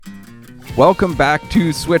Welcome back to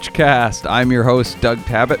SwitchCast. I'm your host, Doug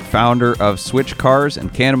Tabbitt, founder of Switch Cars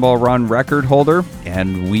and Cannonball Run record holder,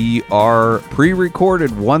 and we are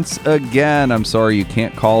pre-recorded once again. I'm sorry you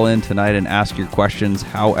can't call in tonight and ask your questions.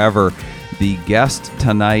 However, the guest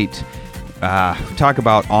tonight, talk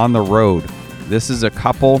about on the road. This is a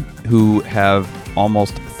couple who have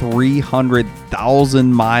almost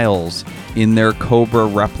 300,000 miles in their Cobra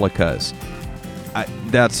replicas.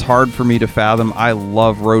 That's hard for me to fathom. I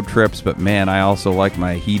love road trips, but man, I also like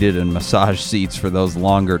my heated and massage seats for those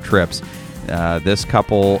longer trips. This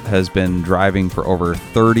couple has been driving for over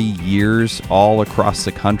 30 years all across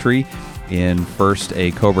the country in first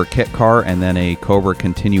a Cobra kit car and then a Cobra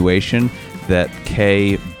continuation that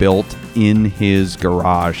Kay built in his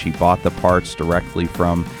garage. He bought the parts directly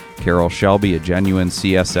from Carroll Shelby, a genuine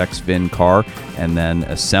CSX VIN car, and then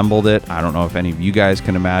assembled it. I don't know if any of you guys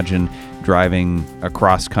can imagine driving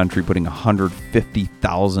across country, putting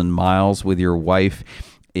 150,000 miles with your wife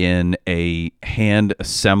in a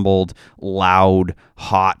hand-assembled, loud,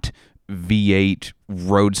 hot V8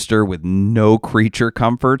 Roadster with no creature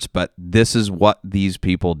comforts, but this is what these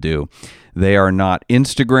people do. They are not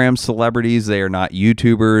Instagram celebrities. They are not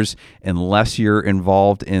YouTubers. Unless you're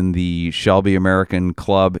involved in the Shelby American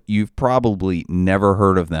Club, you've probably never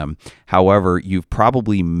heard of them. However, you've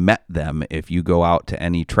probably met them if you go out to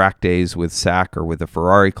any track days with SAC or with the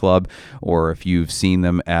Ferrari Club, or if you've seen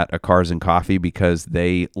them at a Cars and Coffee, because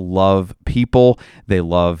they love people. They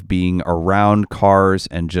love being around cars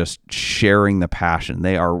and just sharing the passion.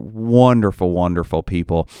 They are wonderful, wonderful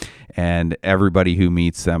people. And everybody who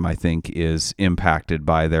meets them, I think, is impacted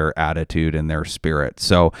by their attitude and their spirit.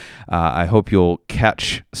 So I hope you'll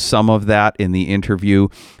catch some of that in the interview.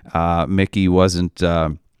 Mickey wasn't...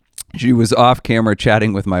 She was off camera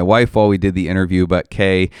chatting with my wife while we did the interview, but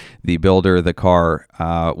Kay, the builder of the car,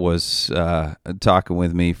 was talking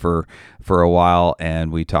with me for a while,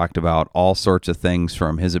 and we talked about all sorts of things,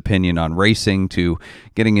 from his opinion on racing to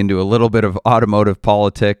getting into a little bit of automotive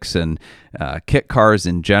politics and kit cars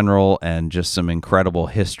in general, and just some incredible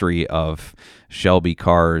history of Shelby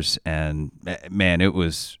cars. And man, it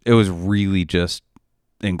was really just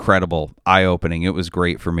incredible, eye-opening. It was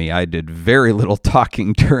great for me. I did very little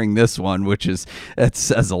talking during this one, that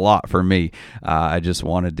says a lot for me. I just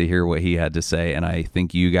wanted to hear what he had to say, and I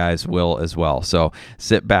think you guys will as well. So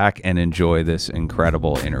sit back and enjoy this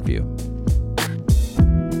incredible interview.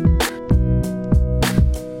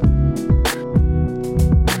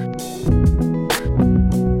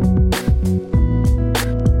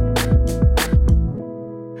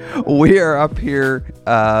 We are up here,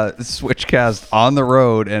 SwitchCast on the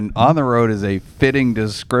road, and on the road is a fitting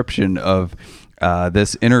description of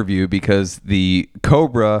this interview, because the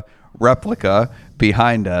Cobra replica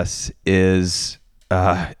behind us is,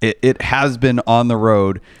 it has been on the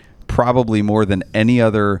road probably more than any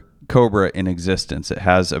other Cobra in existence. It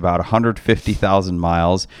has about 150,000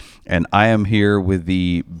 miles, and I am here with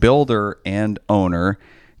the builder and owner,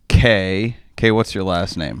 Kay. Kay, what's your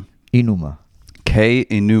last name? Iinuma. Kay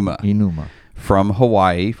Iinuma. From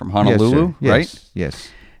Hawaii, from Honolulu, yes, right? Yes.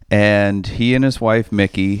 And he and his wife,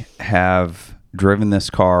 Mickey, have driven this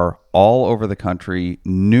car all over the country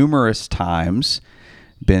numerous times,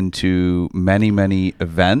 been to many, many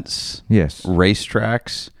events, yes,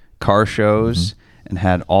 racetracks, car shows, and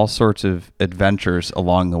had all sorts of adventures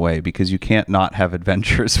along the way, because you can't not have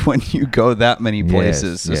adventures when you go that many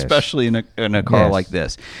places, yes. especially in a car like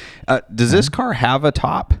this. Does this car have a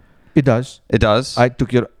top? It does. It does? I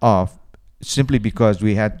took it off simply because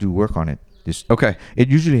we had to work on it. Okay. It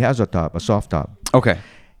usually has a top, a soft top. Okay.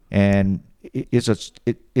 And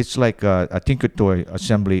it's like a Tinker Toy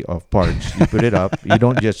assembly of parts. You put it up. You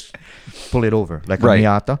don't just pull it over like a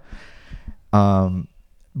Miata.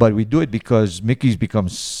 But we do it because Mickey's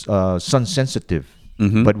becomes sun sensitive.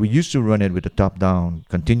 Mm-hmm. But we used to run it with the top down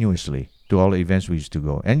continuously to all the events we used to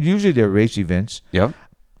go. And usually they're race events. Yep.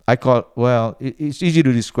 It's easy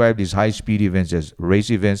to describe these high-speed events as race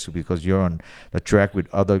events, because you're on the track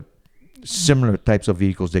with other similar types of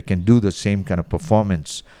vehicles that can do the same kind of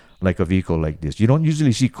performance like a vehicle like this. You don't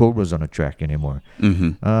usually see Cobras on a track anymore.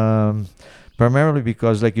 Mm-hmm. Primarily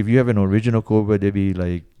because, like, if you have an original Cobra, they'd be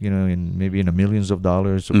like, maybe in the millions of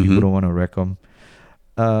dollars, so people don't want to wreck them.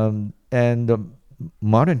 And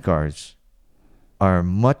modern cars are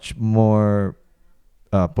much more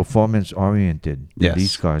performance oriented than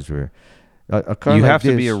these cars were. A car you like have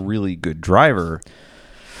to be a really good driver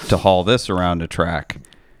to haul this around a track.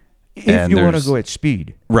 If you want to go at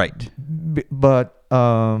speed. Right. But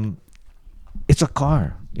it's a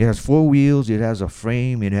car. It has four wheels. It has a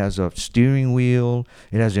frame. It has a steering wheel.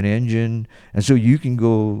 It has an engine, and so you can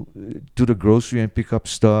go to the grocery and pick up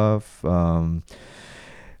stuff.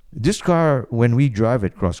 This car, when we drive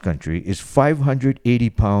it cross country, is 580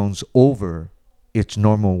 pounds over its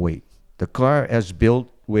normal weight. The car, as built,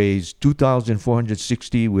 weighs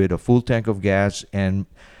 2,460 with a full tank of gas and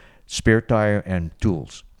spare tire and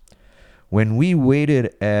tools. When we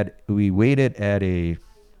waited at a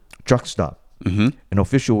truck stop, an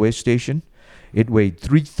official weigh station, it weighed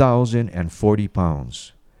 3,040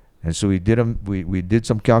 pounds. And so we did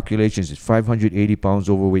some calculations. It's 580 pounds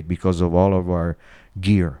overweight because of all of our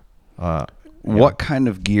gear. What kind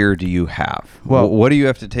of gear do you have? Well, what do you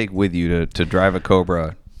have to take with you to drive a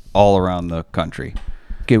Cobra all around the country?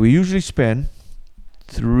 Okay, we usually spend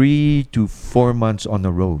 3 to 4 months on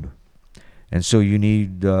the road. And so you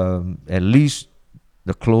need at least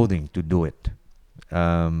the clothing to do it.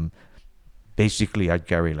 Basically, I'd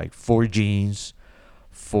carry like 4 jeans,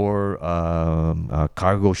 4 2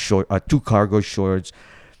 cargo shorts,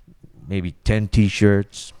 maybe 10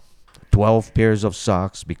 t-shirts, 12 pairs of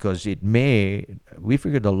socks, because we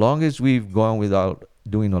figured the longest we've gone without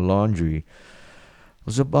doing the laundry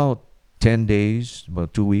was about 10 days,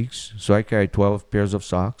 about 2 weeks. So I carry 12 pairs of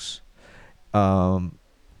socks.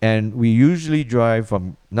 And we usually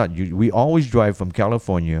we always drive from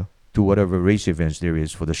California to whatever race events there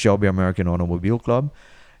is for the Shelby American Automobile Club,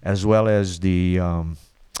 as well as the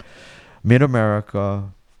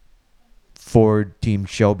Mid-America Ford Team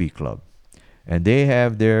Shelby Club. And they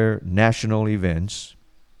have their national events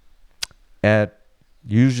at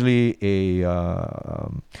usually a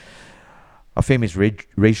famous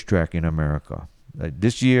racetrack in America.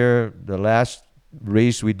 This year, the last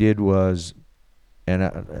race we did was, and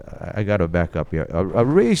I got to back up here. A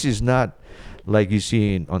race is not like you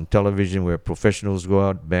see on television where professionals go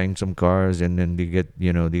out, bang some cars, and then they get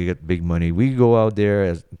big money. We go out there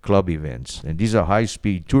as club events, and these are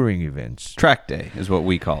high-speed touring events. Track day is what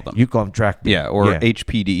we call them. You call them track day. Yeah, or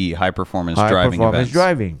HPDE, high performance driving events.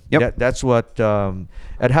 Driving. Yep. That's what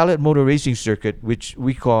at Hallett Motor Racing Circuit, which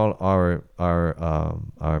we call our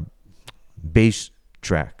base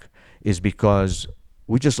track, is because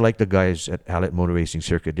we just like the guys at Hallett Motor Racing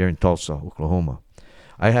Circuit. They're in Tulsa, Oklahoma.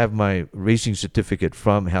 I have my racing certificate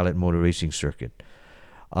from Hallett Motor Racing Circuit.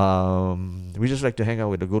 We just like to hang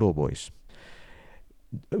out with the good old boys.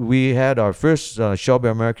 We had our first Shelby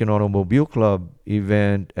American Automobile Club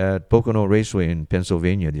event at Pocono Raceway in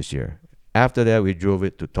Pennsylvania this year. After that, we drove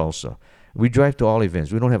it to Tulsa. We drive to all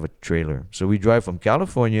events. We don't have a trailer. So we drive from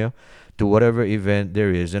California to whatever event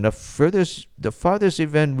there is. And the farthest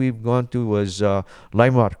event we've gone to was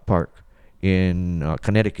Lime Rock Park in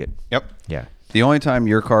Connecticut. Yep. Yeah. The only time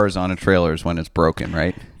your car is on a trailer is when it's broken,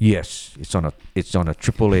 right? Yes, it's on a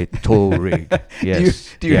AAA tow rig.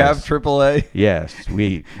 Yes. Do you have AAA? Yes,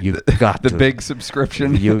 you got the to. big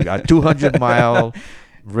subscription. You got 200-mile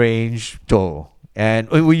range tow, and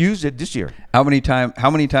we used it this year. How many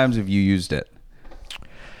times have you used it?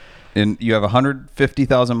 And you have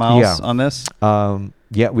 150,000 miles on this?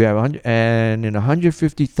 Yeah, we have 100, and in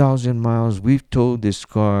 150,000 miles, we've towed this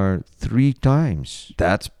car 3 times.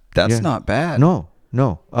 That's not bad. No.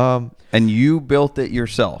 And you built it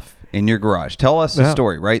yourself in your garage. Tell us the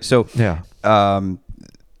story, right? So,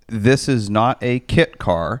 this is not a kit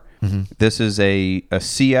car. Mm-hmm. This is a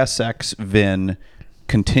CSX VIN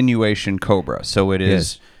continuation Cobra. So it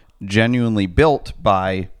is genuinely built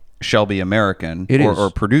by Shelby American or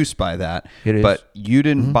produced by that. It is. But you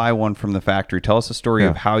didn't buy one from the factory. Tell us the story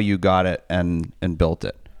of how you got it and built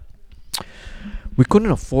it. We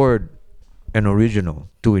couldn't afford an original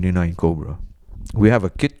 289 Cobra. We have a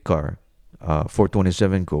kit car,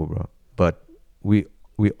 427 Cobra, but we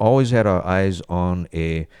always had our eyes on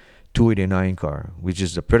a 289 car, which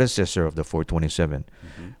is the predecessor of the 427.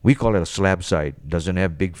 Mm-hmm. We call it a slab side. Doesn't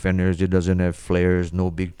have big fenders. It doesn't have flares.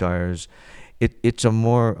 No big tires. It's a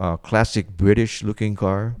more classic British looking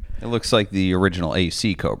car. It looks like the original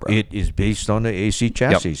AC Cobra. It is based on the AC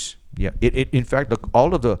chassis. Yep. Yeah. It in fact,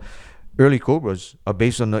 all of the early Cobras are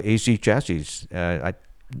based on the AC chassis.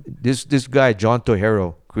 This guy John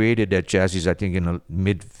Tohero created that chassis, I think, in the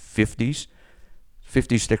mid 50s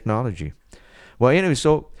technology. Well, anyway,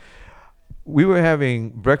 so we were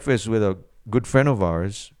having breakfast with a good friend of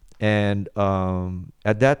ours, and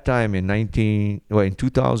at that time in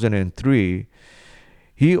 2003,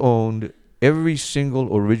 he owned every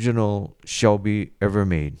single original Shelby ever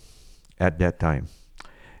made at that time,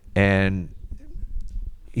 and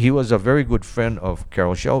he was a very good friend of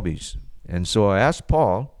Carroll Shelby's. And so I asked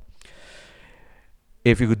Paul,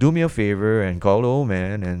 if you could do me a favor and call the old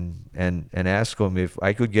man and ask him if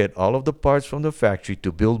I could get all of the parts from the factory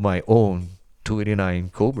to build my own 289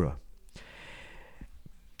 Cobra.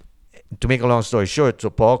 To make a long story short, so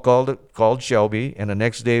Paul called Shelby, and the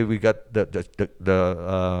next day we got the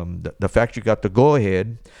factory got the go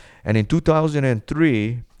ahead, and in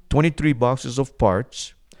 2003, 23 boxes of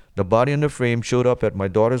parts, the body and the frame showed up at my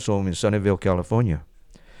daughter's home in Sunnyvale, California,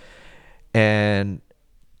 and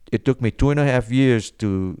it took me 2.5 years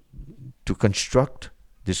to construct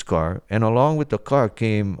this car, and along with the car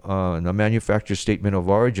came the manufacturer statement of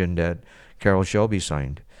origin that Carroll Shelby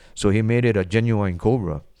signed. So he made it a genuine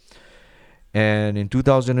Cobra. And in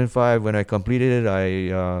 2005, when I completed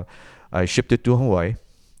it, I shipped it to Hawaii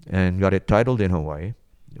and got it titled in Hawaii.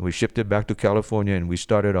 We shipped it back to California, and we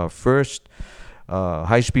started our first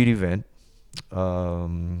high-speed event, a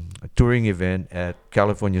touring event at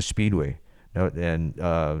California Speedway.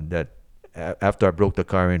 After I broke the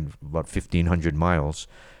car in about 1,500 miles,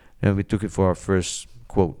 and we took it for our first,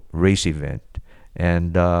 quote, race event.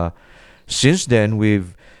 And since then,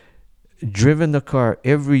 we've driven the car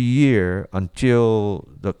every year until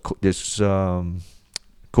this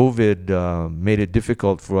COVID made it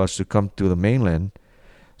difficult for us to come to the mainland.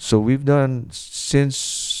 So we've done,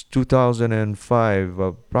 since 2005,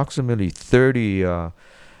 approximately 30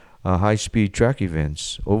 high-speed track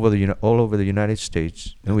events all over the United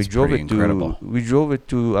States, and we drove it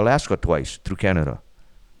to Alaska twice through Canada.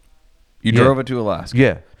 You drove it to Alaska.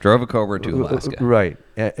 Yeah, drove a Cobra to Alaska. Right.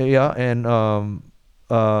 Yeah, and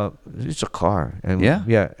it's a car. And yeah.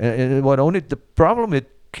 And the problem with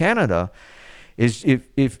Canada is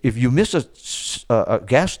if you miss a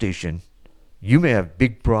gas station, you may have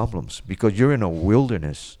big problems because you're in a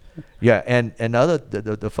wilderness. Yeah, and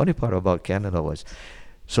the funny part about Canada was,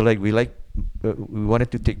 so we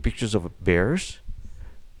wanted to take pictures of bears.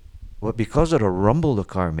 Well, because of the rumble the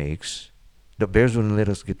car makes, the bears wouldn't let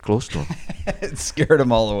us get close to them. It scared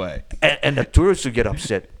them all away. And the tourists would get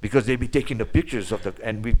upset because they'd be taking the pictures of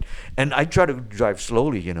and I try to drive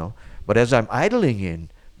slowly, but as I'm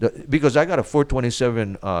idling because I got a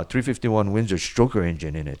 427 351 Windsor stroker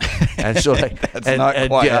engine in it, and so that's not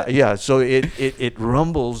quiet. Yeah, so it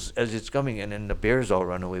rumbles as it's coming, and then the bears all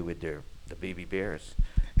run away with the baby bears.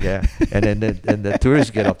 Yeah, and then the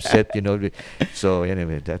tourists get upset, So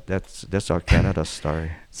anyway, that's our Canada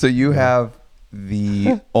story. So you have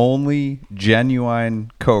the only genuine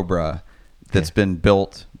Cobra that's been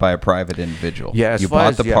built by a private individual. Yeah, you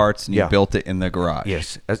bought the parts and you built it in the garage.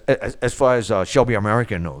 Yes, as far as Shelby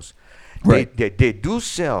American knows, right. They do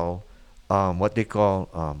sell what they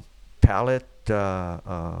call pallet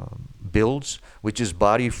builds, which is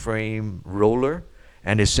body frame roller,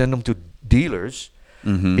 and they send them to dealers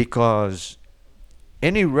because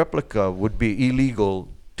any replica would be illegal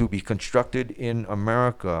to be constructed in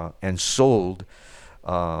America and sold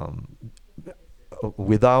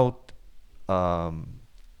without. How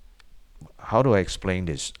do I explain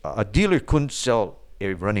this? A dealer couldn't sell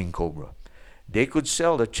a running Cobra. They could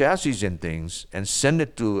sell the chassis and things and send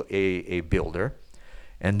it to a builder,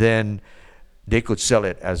 and then they could sell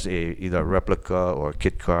it as either a replica or a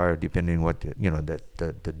kit car, depending what the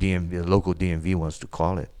DMV, the local DMV wants to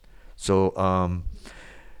call it. So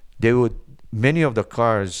many of the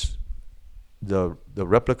cars, the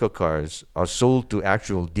replica cars, are sold to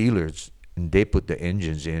actual dealers, and they put the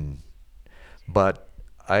engines in. But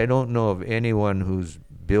I don't know of anyone who's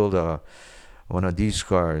built one of these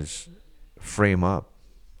cars frame up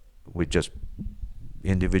with just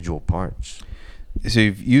individual parts. So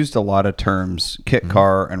you've used a lot of terms, kit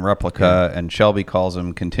car and replica, and Shelby calls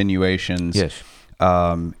them continuations. Yes.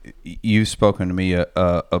 You've spoken to me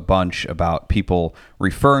a bunch about people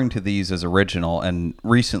referring to these as original, and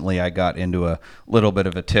recently I got into a little bit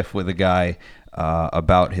of a tiff with a guy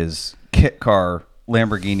about his kit car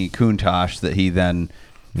Lamborghini Countach that he then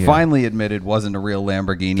finally admitted wasn't a real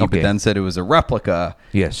Lamborghini, but then said it was a replica.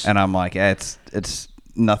 Yes. And I'm like, it's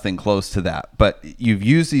nothing close to that. But you've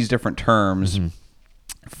used these different terms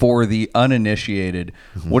for the uninitiated.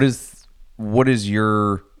 What is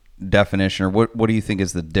your definition, or what do you think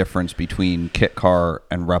is the difference between kit car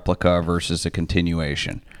and replica versus a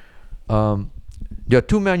continuation? There are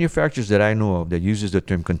two manufacturers that I know of that uses the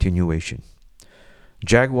term continuation.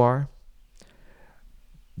 Jaguar,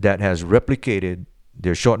 that has replicated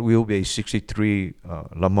their short wheelbase 63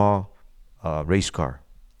 Le Mans race car,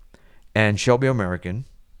 and Shelby American,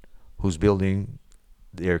 who's building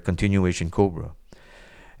their continuation Cobra.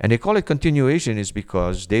 And they call it continuation is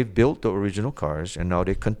because they've built the original cars and now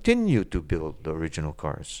they continue to build the original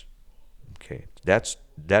cars. Okay, that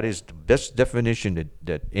is the best definition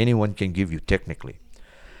that anyone can give you technically,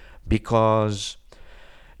 because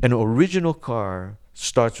An original car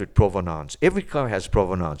starts with provenance. Every car has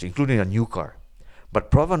provenance, including a new car. But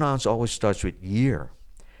provenance always starts with year.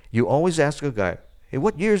 You always ask a guy, hey,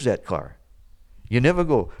 what year is that car? You never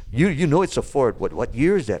go, you know it's a Ford. What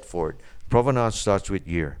year is that Ford? Provenance starts with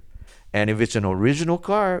year. And if it's an original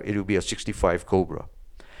car, it will be a 65 Cobra.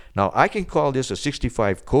 Now, I can call this a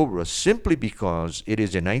 65 Cobra simply because it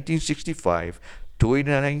is a 1965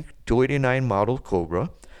 289 model Cobra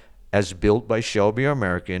as built by Shelby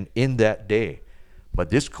American in that day. But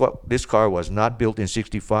this car was not built in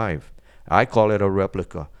 65. I call it a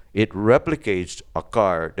replica. It replicates a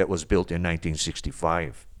car that was built in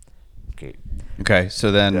 1965. Okay,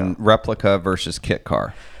 so then replica versus kit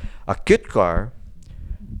car. A kit car,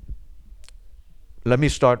 let me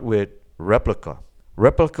start with replica.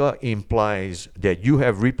 Replica implies that you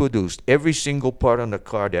have reproduced every single part on the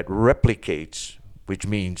car that replicates, which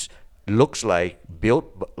means looks like,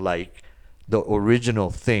 built like the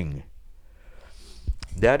original thing.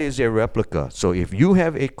 That is a replica. So if you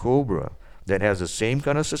have a Cobra that has the same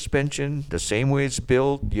kind of suspension, the same way it's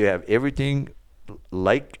built, you have everything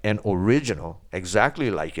like an original,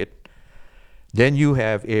 exactly like it, then you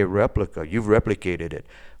have a replica. You've replicated it.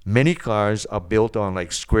 Many cars are built on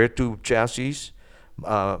like square tube chassis.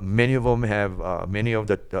 Many of them have, many of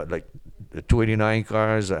the 289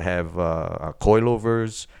 cars have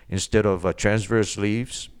coilovers instead of transverse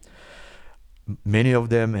leaves. Many of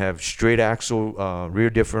them have straight axle rear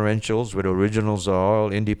differentials, where the originals are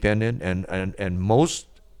all independent, and most,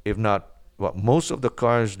 if not, well, most of the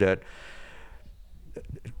cars that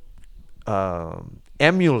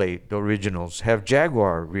emulate the originals have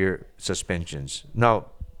Jaguar rear suspensions. Now,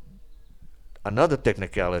 another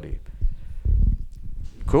technicality,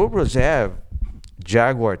 Cobras have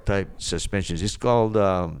Jaguar type suspensions. It's called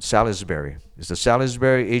Salisbury. It's the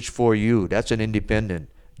Salisbury H4U. That's an independent.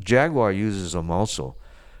 Jaguar uses them also.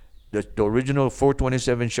 The original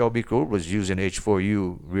 427 Shelby Cobra was using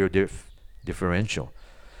H4U rear differential.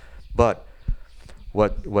 But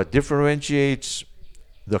what differentiates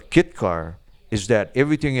the kit car is that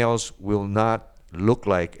everything else will not look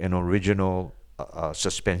like an original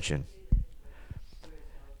suspension,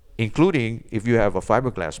 including if you have a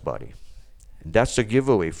fiberglass body. That's the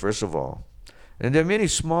giveaway, first of all. And there are many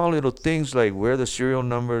small little things like where the serial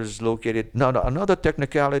number is located. Now, another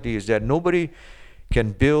technicality is that nobody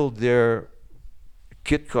can build their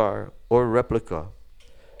kit car or replica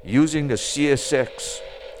using the CSX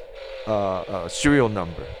serial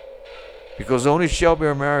number, because only Shelby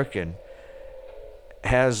American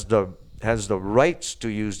has the rights to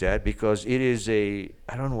use that, because it is a,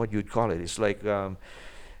 I don't know what you'd call it. It's like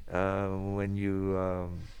when you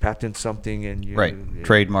patent something and you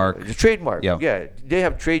trademark. Trademark. Yeah, they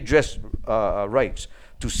have trade dress rights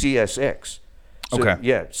to CSX. So, okay.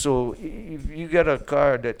 Yeah. So if you get a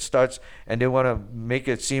car that starts and they want to make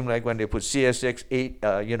it seem like when they put CSX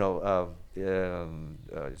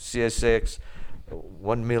CSX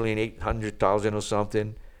 1,800,000 or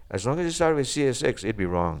something. As long as it started with CSX, it'd be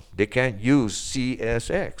wrong. They can't use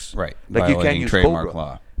CSX. Right. Like you can't use trademark Cobra.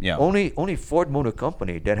 law. Yeah. Only Ford Motor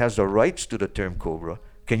Company that has the rights to the term Cobra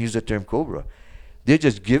can use the term Cobra. They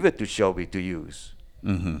just give it to Shelby to use.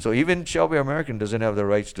 Mm-hmm. So even Shelby American doesn't have the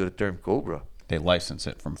rights to the term Cobra. They license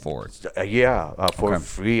it from Ford. For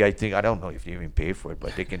free. I think, I don't know if they even pay for it,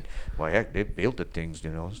 but they can. Well, heck, they built the things,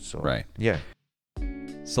 So right. Yeah.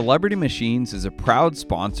 Celebrity Machines is a proud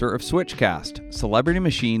sponsor of SwitchCast. Celebrity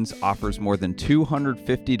Machines offers more than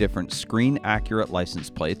 250 different screen-accurate license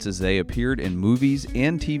plates as they appeared in movies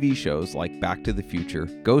and TV shows like Back to the Future,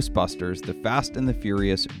 Ghostbusters, The Fast and the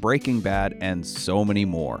Furious, Breaking Bad, and so many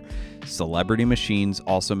more. Celebrity Machines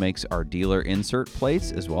also makes our dealer insert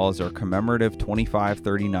plates as well as our commemorative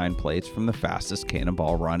 2539 plates from the fastest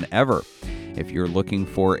cannonball run ever. If you're looking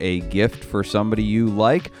for a gift for somebody you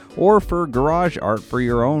like or for garage art for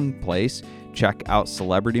your own place, check out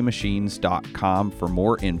celebritymachines.com for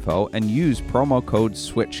more info and use promo code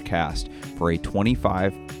SwitchCast for a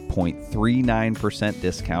 25.39%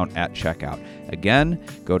 discount at checkout. Again,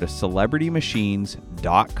 go to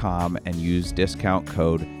celebritymachines.com and use discount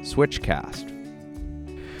code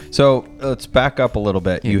SwitchCast. So let's back up a little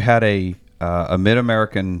bit. Yeah. You had a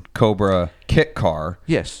Mid-American Cobra kit car.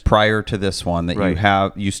 Yes. Prior to this one that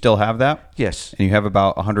Right. you still have that? Yes. And you have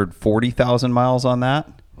about 140,000 miles on that?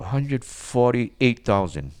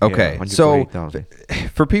 148,000. Okay. Yeah, so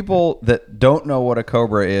 148,000. for people that don't know what a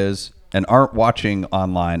Cobra is and aren't watching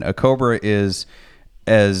online, a Cobra is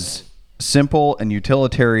as simple and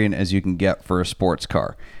utilitarian as you can get for a sports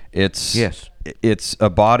car. It's a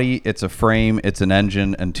body, it's a frame, it's an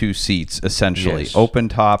engine, and two seats, essentially. Yes. Open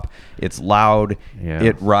top, it's loud, Yeah.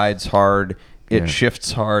 it rides hard. It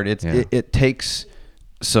shifts hard. It takes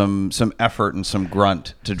some effort and some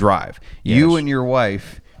grunt to drive. Yes. You and your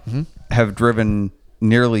wife have driven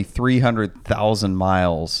nearly 300,000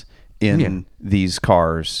 miles in these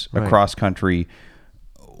cars across country.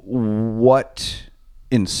 What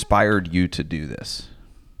inspired you to do this?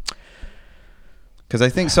 Because I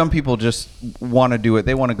think some people just want to do it.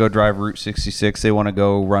 They want to go drive Route 66. They want to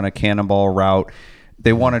go run a cannonball route.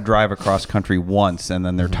 They want to drive across country once, and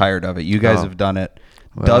then they're tired of it. You guys have done it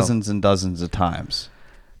dozens and dozens of times.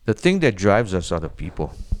 The thing that drives us are the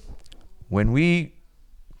people. When we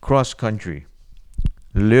cross country,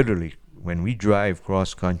 literally, when we drive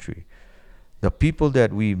cross country, the people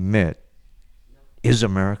that we met is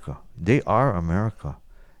America. They are America.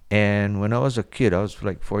 And when I was a kid, I was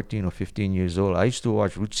like 14 or 15 years old, I used to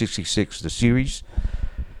watch Route 66, the series.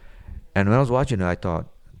 And when I was watching it, I thought,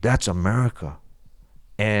 that's America.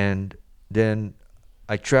 And then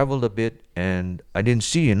I traveled a bit, and I didn't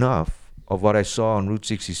see enough of what I saw on Route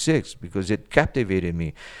 66 because it captivated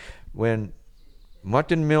me. When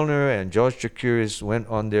Martin Milner and George Chakiris went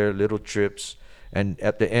on their little trips, and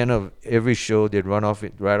at the end of every show, they'd run off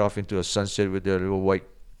right off into a sunset with their little white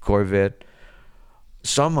Corvette.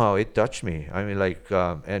 Somehow it touched me. I mean,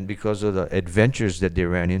 and because of the adventures that they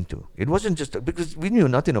ran into. It wasn't just because we knew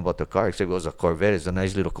nothing about the car except it was a Corvette. It's a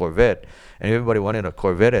nice little Corvette, and everybody wanted a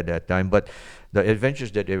Corvette at that time. But the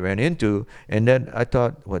adventures that they ran into, and then I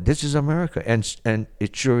thought, well, this is America, and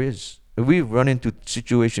it sure is. We've run into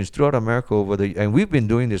situations throughout America and we've been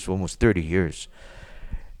doing this for almost 30 years.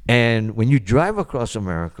 And when you drive across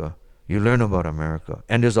America, you learn about America.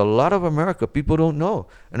 And there's a lot of America people don't know.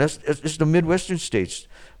 And it's the Midwestern states.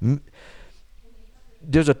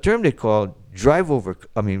 There's a term they call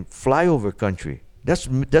flyover country.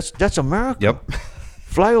 That's America. Yep.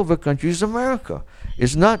 Flyover country is America.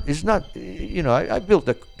 It's not, I built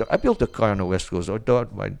a car on the West Coast.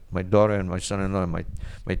 My daughter and my son-in-law and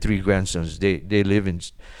my three grandsons, they live in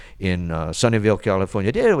Sunnyvale,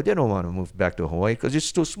 California. They don't want to move back to Hawaii because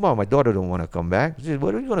it's too small. My daughter don't want to come back. She said,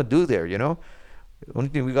 what are we going to do there, The only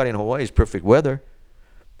thing we got in Hawaii is perfect weather.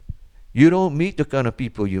 You don't meet the kind of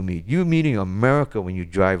people you meet. You're meeting America when you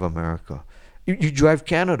drive America. You drive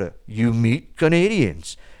Canada. You meet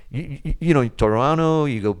Canadians. In Toronto,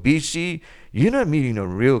 you go BC, you're not meeting a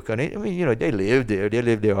real Canadian. I mean, they live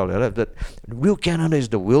there all their life. But real Canada is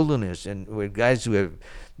the wilderness, and with guys who have,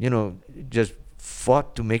 just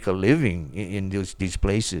fought to make a living in these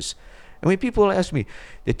places. And when people ask me,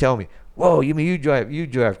 they tell me, "Whoa, you mean you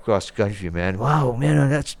drive cross country, man? Wow, man,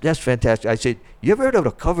 that's fantastic." I said, "You ever heard of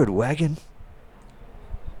a covered wagon?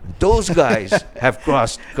 Those guys have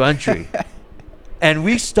crossed country." And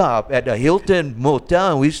we stop at the Hilton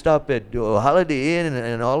Motel, and we stop at Holiday Inn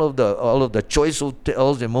and all of the choice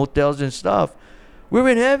hotels and motels and stuff. We're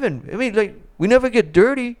in heaven. I mean, we never get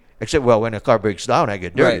dirty, except when a car breaks down, I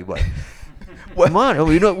get dirty. Right. But come on,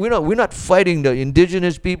 we're not fighting the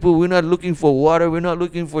indigenous people. We're not looking for water. We're not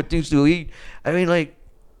looking for things to eat. I mean,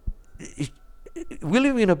 we're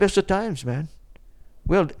living in the best of times, man.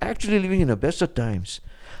 We're actually living in the best of times.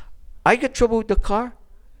 I get trouble with the car.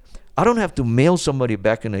 I don't have to mail somebody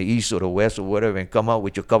back in the east or the west or whatever and come out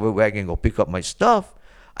with your covered wagon and go pick up my stuff.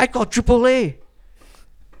 I call AAA.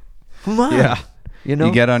 Come on. Yeah.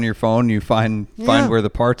 You get on your phone, you find where the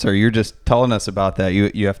parts are. You're just telling us about that.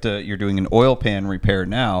 You're doing an oil pan repair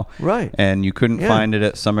now. Right. And you couldn't find it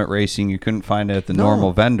at Summit Racing. You couldn't find it at the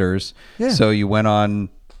normal vendors. Yeah. So you went on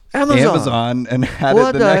Amazon and had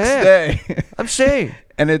it the next day. I'm saying.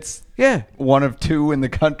 And it's one of two in the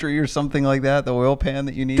country or something like that, the oil pan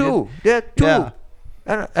that you needed? Two. Yeah.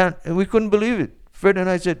 And we couldn't believe it. Fred and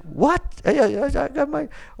I said, what? I got my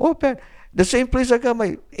oil pan. The same place I got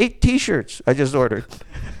my 8 T-shirts I just ordered.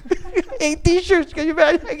 8 T-shirts. Can you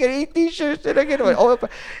imagine? I get 8 T-shirts and I get my oil pan.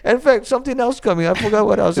 And in fact, something else coming. I forgot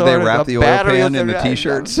what else. Did they wrap the oil pan in the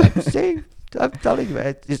T-shirts? I'm telling you,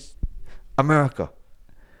 man, it's America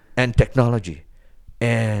and technology.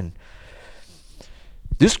 And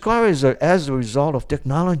this car is as a result of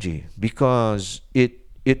technology because it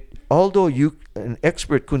although an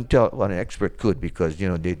expert couldn't tell, well, an expert could because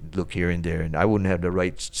they'd look here and there, and I wouldn't have the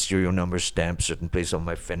right serial number stamped certain place on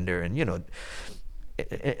my fender, and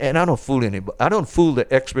and I don't fool anybody. I don't fool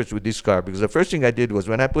the experts with this car because the first thing I did was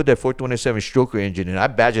when I put that 427 stroker engine in, I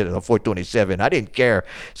badged it a 427. I didn't care.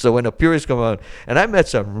 So when the purists come out, and I met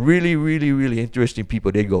some really, really, really interesting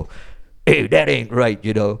people, they go, "Hey, that ain't right,"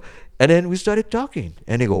 And then we started talking,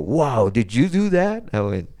 and they go, "Wow, did you do that?" I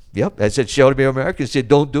went, "Yep." I said, Shelby American said,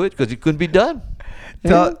 "Don't do it because it couldn't be done."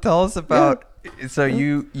 Tell us about. So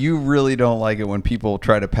you really don't like it when people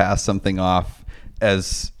try to pass something off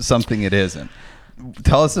as something it isn't.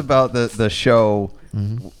 Tell us about the show.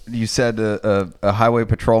 You said a highway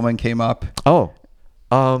patrolman came up Oh,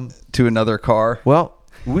 to another car. well,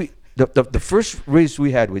 the first race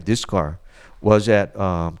we had with this car was at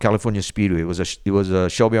California Speedway. It was a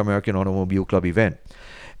Shelby American Automobile Club event,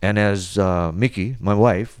 and as Mickey, my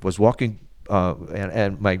wife, was walking,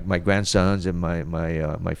 and my grandsons and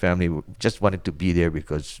my family just wanted to be there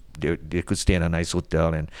because they could stay in a nice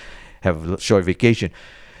hotel and have a short vacation.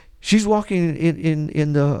 She's walking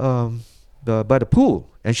in the by the pool,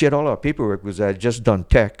 and she had all our paperwork because I had just done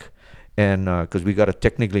tech, and because we got to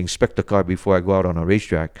technically inspect the car before I go out on a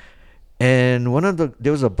racetrack. And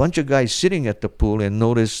there was a bunch of guys sitting at the pool and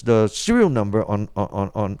noticed the serial number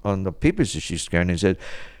on the papers that she's carrying and said,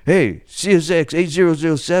 "Hey, CSX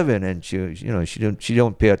 8007." And she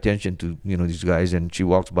don't pay attention to these guys, and she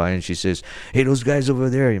walks by and she says, "Hey, those guys over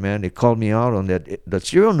there, man, they called me out on that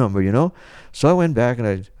serial number, So I went back and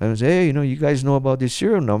I said, "Hey, you guys know about this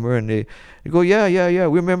serial number?" And they go, "Yeah,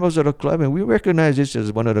 we're members of the club and we recognize this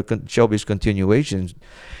as one of the Shelby's continuations."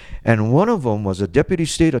 And one of them was a deputy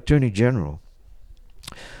state attorney general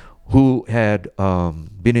who had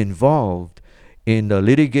been involved in the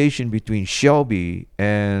litigation between Shelby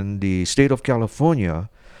and the state of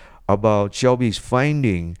California about Shelby's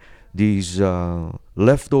finding these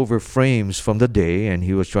leftover frames from the day, and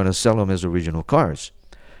he was trying to sell them as original cars.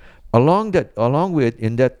 Along with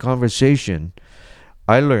in that conversation,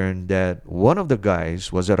 I learned that one of the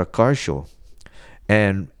guys was at a car show,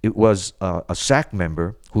 and it was a SAC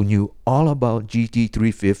member who knew all about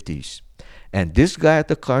GT350s. And this guy at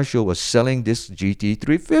the car show was selling this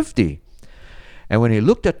GT350. And when he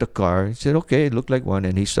looked at the car, he said, "Okay, it looked like one."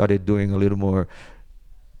 And he started doing a little more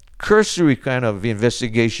cursory kind of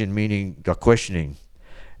investigation, meaning the questioning.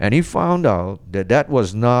 And he found out that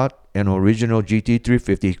was not an original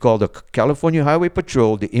GT350. He called the California Highway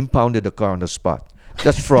Patrol. They impounded the car on the spot.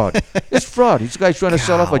 That's fraud. It's fraud. This guy's trying to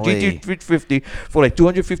sell off a GT350 for like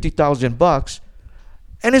 $250,000,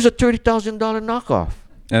 and it's a $30,000 knockoff.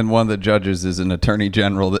 And one of the judges is an attorney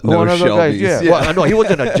general that knows Shelby's. Yeah. Well, no, he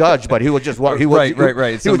wasn't a judge, but he was just right.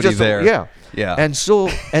 Somebody there. Yeah. And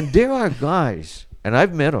there are guys, and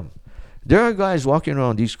I've met them. There are guys walking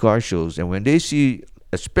around these car shows, and when they see,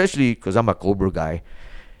 especially because I'm a Cobra guy,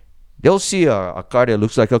 they'll see a car that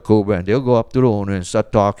looks like a Cobra, and they'll go up to the owner and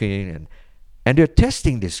start talking, and they're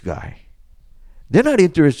testing this guy. They're not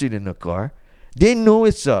interested in the car. They know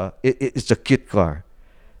it's a kit car,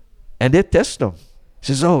 and they test them.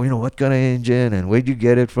 Says, "Oh, what kind of engine, and where'd you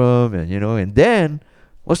get it from, and then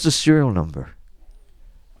what's the serial number?"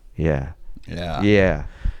 Yeah.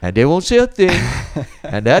 And they won't say a thing.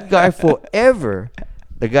 And that guy forever,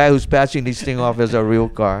 the guy who's passing this thing off as a real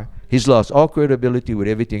car, he's lost all credibility with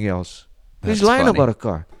everything else. He's lying about a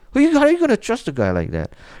car. How are you going to trust a guy like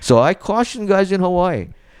that? So I caution guys in Hawaii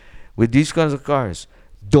with these kinds of cars,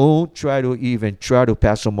 don't try to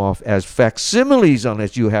pass them off as facsimiles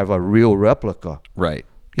unless you have a real replica. Right.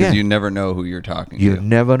 Because you never know who you're talking to. You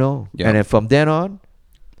never know. Yep. And then from then on,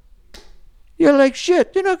 you're like,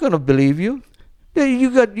 shit, they're not going to believe you.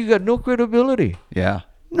 You got no credibility. Yeah.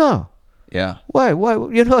 No. Yeah. Why?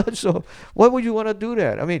 So why would you want to do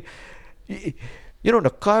that? I mean,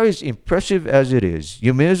 the car is impressive as it is.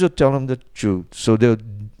 You may as well tell them the truth, so they'll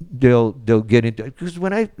get into it. Because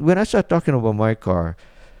when I start talking about my car,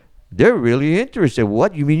 they're really interested.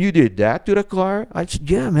 What, you mean you did that to the car? I said,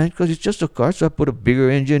 yeah, man, because it's just a car, so I put a bigger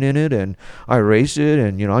engine in it and I race it,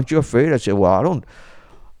 and aren't you afraid? I said, well,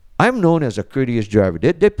 I'm known as a courteous driver.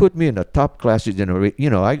 They put me in the top classes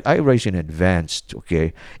I race in advanced,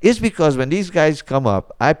 okay? It's because when these guys come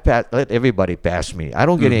up, I let everybody pass me. I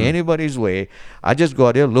don't get in anybody's way. I just go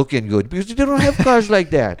out there looking good because they don't have cars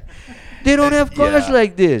like that. They don't have cars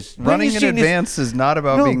like this. Running in advance is not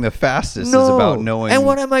about being the fastest. It's about knowing. And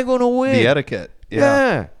what am I going to win? The etiquette.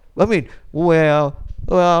 Yeah. I mean, well,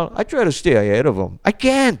 I try to stay ahead of them. I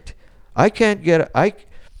can't get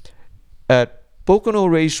at Pocono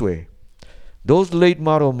Raceway, those late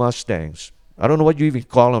model Mustangs, I don't know what you even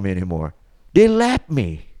call them anymore, they lap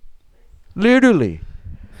me. Literally.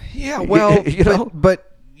 Yeah, well,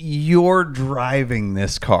 but you're driving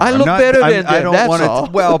this car. I look better than them. I don't want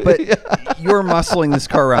to. Well, but you're muscling this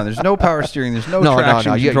car around. There's no power steering. There's no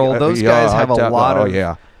traction control. Those guys have a lot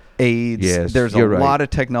of aids. Yes, there's a lot of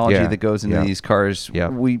technology that goes into these cars.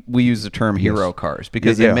 We use the term hero cars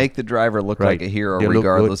because they make the driver look like a hero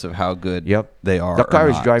regardless of how good they are. The car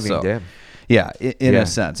is driving them. Yeah, in a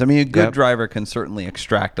sense. I mean, a good driver can certainly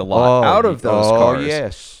extract a lot out of those cars.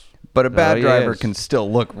 Yes. But a bad driver can still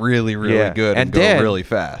look really, really good and go really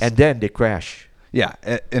fast. And then they crash. Yeah,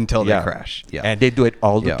 until they crash. Yeah. And they do it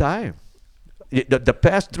all the time. The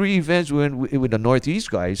past 3 events we went with the Northeast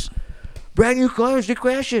guys, brand new cars, they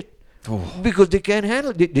crash it because they can't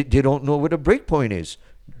handle it. They don't know where the break point is.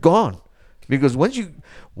 Gone. Because once you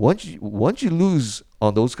lose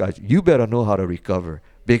on those guys, you better know how to recover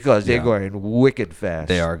because they're going wicked fast.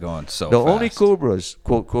 They are going so the fast. only Cobras,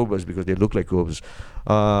 quote Cobras because they look like Cobras.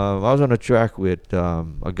 I was on a track with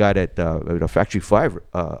a guy that with a Factory 5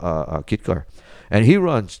 kit car, and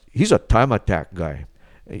he's a time attack guy.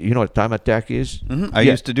 You know what time attack is? Mm-hmm. I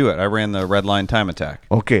used to do it. I ran the red line time attack.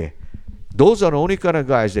 Okay. Those are the only kind of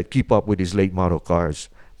guys that keep up with these late model cars.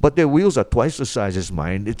 But their wheels are twice the size as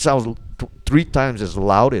mine. It sounds 3 times as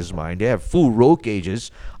loud as mine. They have full roll cages.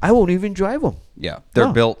 I won't even drive them. Yeah.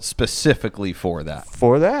 They're built specifically for that.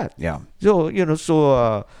 For that. Yeah. So,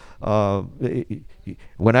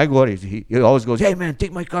 when I go out, he always goes, "Hey, man,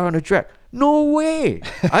 take my car on the track." No way.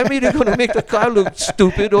 I'm either going to make the car look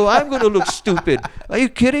stupid or I'm going to look stupid. Are you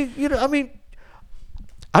kidding?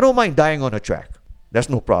 I don't mind dying on a track. That's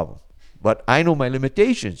no problem. But I know my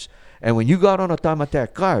limitations. And when you got on a time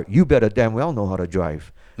attack car, you better damn well know how to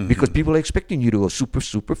drive because people are expecting you to go super,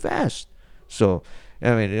 super fast. So,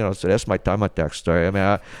 so that's my time attack story.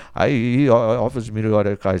 He offers me to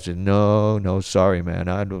other guys. I said, no, sorry, man.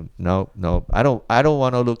 I don't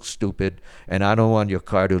want to look stupid, and I don't want your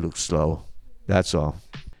car to look slow. That's all.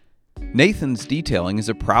 Nathan's Detailing is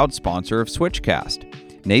a proud sponsor of SwitchCast.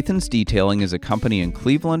 Nathan's Detailing is a company in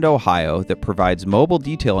Cleveland, Ohio that provides mobile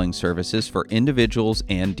detailing services for individuals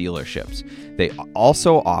and dealerships. They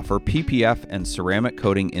also offer PPF and ceramic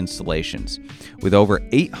coating installations. With over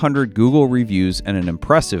 800 Google reviews and an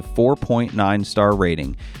impressive 4.9 star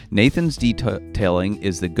rating, Nathan's Detailing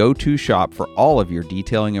is the go-to shop for all of your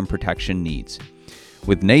detailing and protection needs.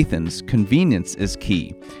 With Nathan's, convenience is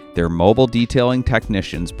key. Their mobile detailing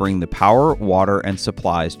technicians bring the power, water, and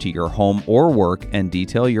supplies to your home or work and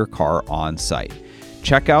detail your car on site.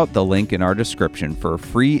 Check out the link in our description for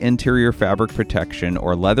free interior fabric protection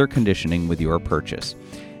or leather conditioning with your purchase.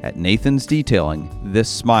 At Nathan's Detailing, this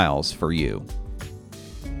smiles for you.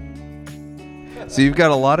 So you've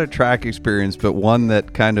got a lot of track experience, but one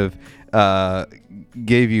that kind of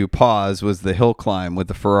gave you pause was the hill climb with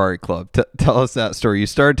the Ferrari Club. Tell us that story. You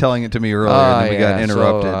started telling it to me earlier, and then we got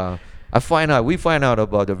interrupted. So, we find out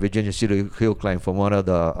about the Virginia City hill climb from one of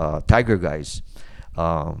the Tiger guys.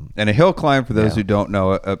 And a hill climb, for those who don't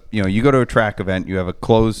know, you go to a track event, you have a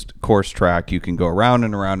closed course track, you can go around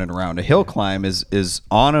and around and around. A hill climb is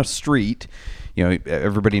on a street.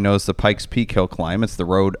 Everybody knows the Pikes Peak hill climb. It's the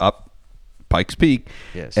road up Pikes Peak,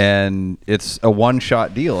 and it's a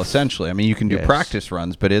one-shot deal essentially. You can do practice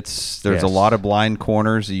runs, but there's a lot of blind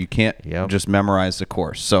corners. You can't just memorize the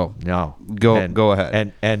course. So go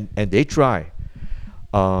ahead. And they try.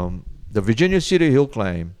 The Virginia City Hill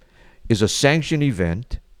Climb is a sanctioned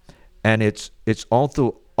event, and it's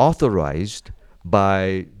also authorized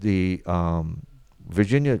by the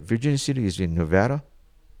Virginia City is in Nevada.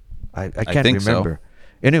 I can't remember. So.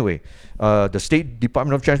 Anyway, the State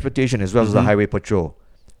Department of Transportation as well as the Highway Patrol,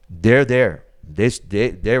 they're there.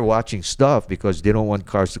 They're watching stuff because they don't want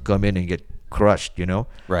cars to come in and get crushed,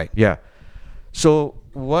 Right. Yeah. So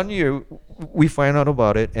one year we find out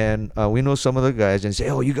about it, and we know some of the guys and say,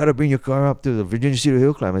 "Oh, you got to bring your car up to the Virginia City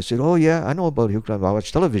Hill Climb." I said, "Oh yeah, I know about hill climb. I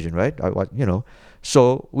watch television, right? I watch,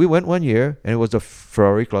 So we went one year, and it was the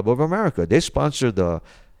Ferrari Club of America. They sponsored I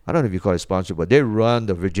don't know if you call it sponsor, but they run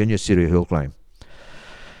the Virginia City Hill Climb.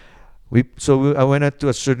 I went out to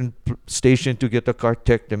a certain station to get the car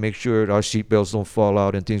checked to make sure our seatbelts don't fall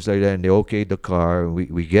out and things like that. And they okayed the car.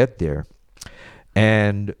 We get there,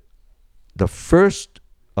 and the first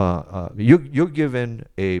you're given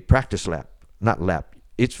a practice lap, not lap.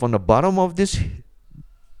 It's from the bottom of this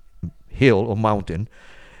hill or mountain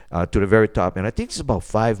to the very top, and I think it's about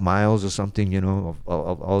 5 miles or something, of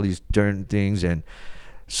all these turn things. And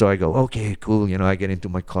so I go, okay, cool. I get into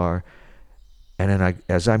my car. And then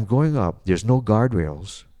as I'm going up, there's no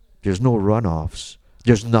guardrails, there's no runoffs,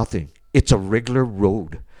 there's nothing. It's a regular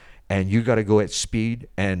road, and you got to go at speed.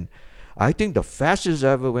 And I think the fastest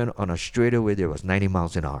I ever went on a straightaway there was 90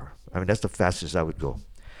 miles an hour. That's the fastest I would go.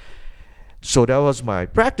 So that was my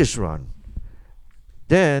practice run.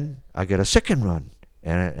 Then I get a second run,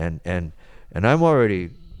 and I'm already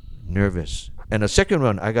nervous. And the second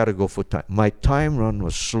run, I got to go for time. My time run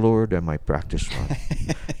was slower than my practice run.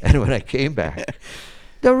 And when I came back,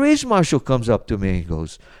 the race marshal comes up to me and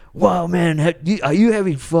goes, "Wow, man, are you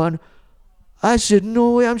having fun?" I said,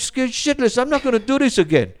 "No way, I'm scared shitless. I'm not going to do this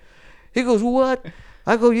again." He goes, "What?"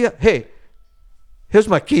 I go, "Yeah. Hey, here's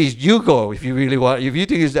my keys. You go if you really want. If you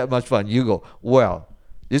think it's that much fun, you go." Well,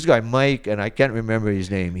 this guy Mike, and I can't remember his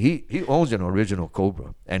name. He owns an original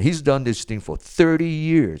Cobra, and he's done this thing for 30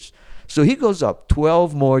 years. So he goes up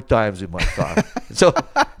 12 more times in my car. so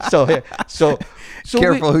so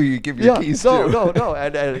Careful who you give your keys to. No,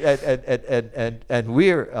 and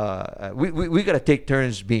we gotta take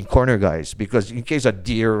turns being corner guys, because in case a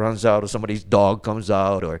deer runs out or somebody's dog comes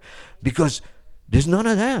out, or because there's none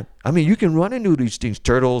of that. I mean, you can run into these things,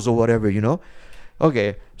 turtles or whatever, you know.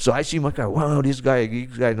 Okay, so I see my car. Wow, this guy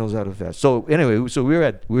knows how to fast. So anyway, so we're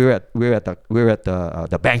at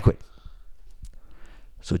the banquet.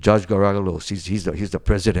 So Judge Garagalos, he's the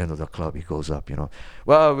president of the club. He goes up, you know.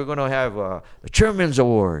 Well, we're gonna have the Chairman's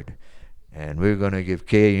Award, and we're gonna give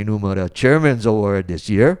Kei Iinuma the Chairman's Award this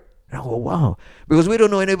year. And I go, wow, because we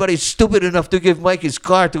don't know anybody stupid enough to give Mike his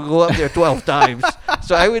car to go up there 12 times.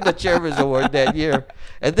 So I win the Chairman's Award that year,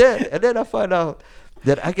 and then I find out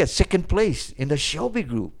that I get second place in the Shelby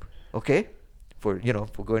group. Okay, for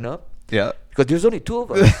going up. Yeah. Because there's only 2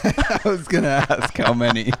 of us. I was gonna ask how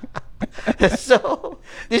many. So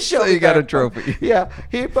this show, So you got a trophy. Yeah,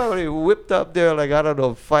 he probably whipped up there like, I don't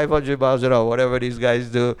know, 500 miles an hour, whatever these guys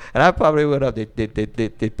do, and I probably went up. They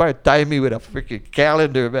probably tied me with a freaking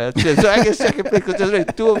calendar, man. So I get second place because there's only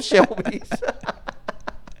 2 of Shelby's.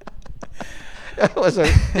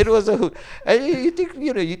 It was a hoot. And you think,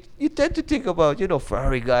 you tend to think about,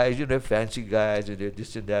 Ferrari guys, fancy guys, and they're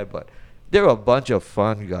this and that, but they're a bunch of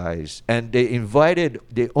fun guys, and they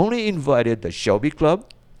only invited the Shelby Club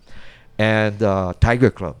and Tiger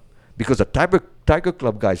Club, because the Tiger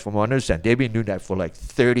Club guys, from what I understand, they've been doing that for like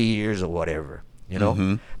 30 years or whatever,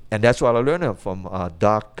 Mm-hmm. And that's what I learned from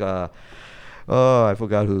Doc. I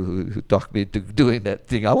forgot who talked me into doing that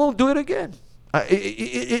thing. I won't do it again.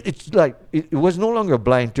 It's like it was no longer a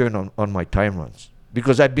blind turn on my time runs,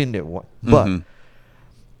 because I've been there once, but. Mm-hmm.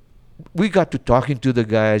 We got to talking to the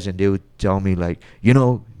guys, and they would tell me, like,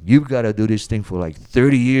 you've got to do this thing for like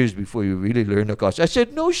 30 years before you really learn the course. I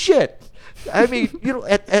said, no shit. I mean,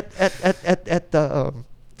 at the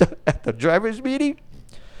drivers' meeting.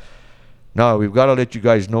 No, we've got to let you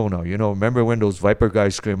guys know now. Remember when those Viper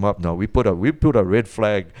guys came up? No, we put a red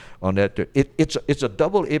flag on that. It's a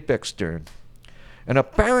double apex turn, and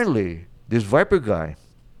apparently this Viper guy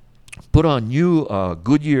put on new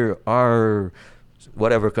Goodyear R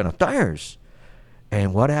whatever kind of tires,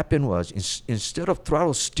 and what happened was, instead of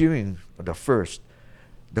throttle steering the first,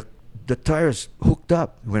 the tires hooked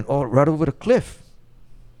up, went all right over the cliff.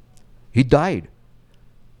 He died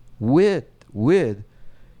with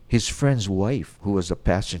his friend's wife, who was a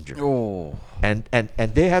passenger. Oh. And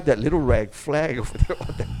they have that little rag flag over there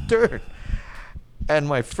on that turn. And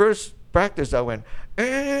my first practice, I went,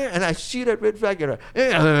 and I see that red flag, and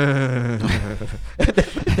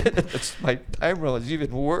that's my time run was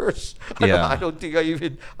even worse. Yeah.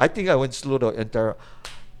 I think I went slow the entire.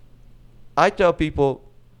 I tell people,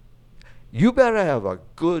 you better have a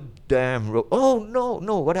good damn road. Oh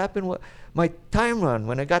no! What happened was, my time run,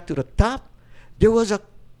 when I got to the top, there was a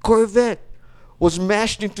Corvette was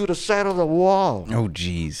mashed into the side of the wall. Oh,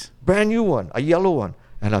 geez. Brand new one, a yellow one,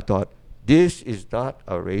 and I thought, this is not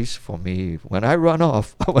a race for me. When I run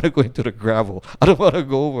off, I want to go into the gravel. I don't want to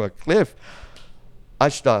go over a cliff. I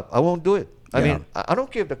stop. I won't do it. I mean, I don't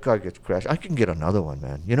care if the car gets crashed. I can get another one,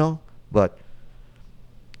 man, But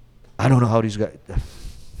I don't know how these guys...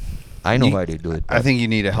 I know why they do it. I think you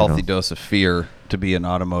need a healthy dose of fear to be an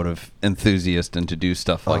automotive enthusiast and to do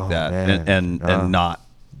stuff like that, and not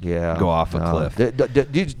go off a cliff.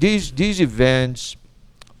 These events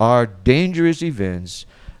are dangerous events,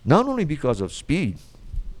 not only because of speed.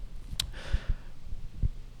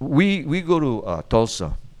 We go to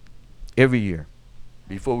Tulsa every year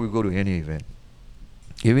before we go to any event.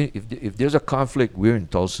 Even if there's a conflict, we're in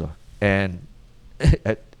Tulsa, and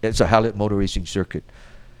it's a Hallett motor racing circuit.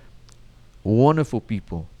 Wonderful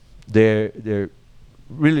people. They're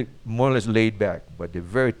really more or less laid back, but they're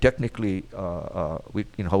very technically,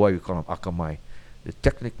 in Hawaii we call them akamai. They're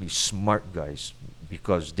technically smart guys,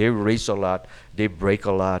 because they race a lot, they brake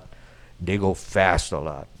a lot, they go fast a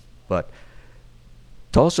lot. But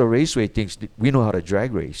Tulsa Raceway thinks that we know how to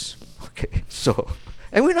drag race. Okay, so,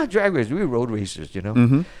 and we're not drag racers, we're road racers,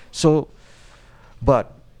 Mm-hmm. So,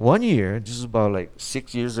 but one year, this is about like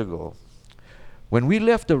 6 years ago, when we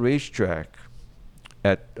left the racetrack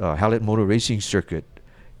at Hallett Motor Racing Circuit,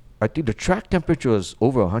 I think the track temperature was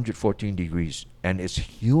over 114 degrees, and it's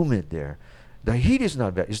humid there. The heat is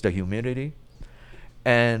not bad, it's the humidity.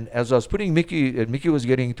 And as I was putting Mickey was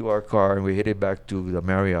getting into our car, and we headed back to the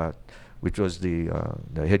Marriott, which was the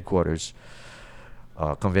headquarters,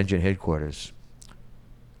 convention headquarters.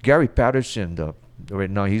 Gary Patterson, right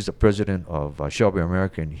now he's the president of Shelby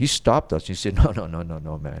American. He stopped us. He said, no, no, no, no,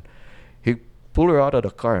 no, man. He pulled her out of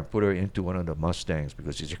the car and put her into one of the Mustangs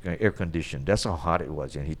because it's air conditioned. That's how hot it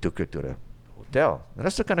was, and he took her to the hotel. And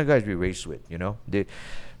that's the kind of guys we race with, you know. They're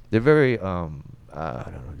very I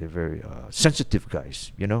don't know. They're very sensitive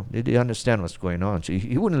guys, you know. They understand what's going on. So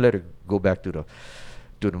he wouldn't let her go back to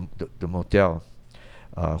the motel,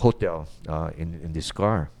 hotel in this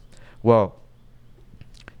car. Well,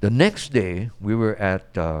 the next day we were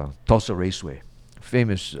at Tulsa Raceway,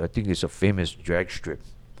 famous. I think it's a famous drag strip.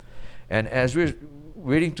 And as we're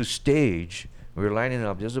waiting to stage, we were lining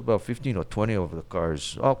up. There's about 15 or 20 of the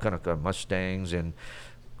cars, all kind of cars, Mustangs and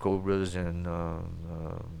Cobras and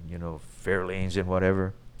you know, Fairlanes and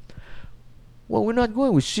whatever. Well, we're not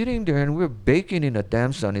going. We're sitting there and we're baking in the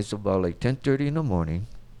damn sun. It's about like 10:30 in the morning,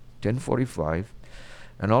 10:45,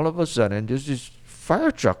 and all of a sudden there's this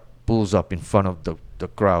fire truck pulls up in front of the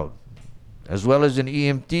crowd, as well as an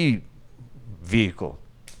EMT vehicle.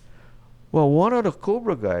 Well, one of the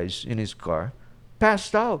Cobra guys in his car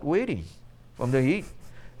passed out waiting from the heat.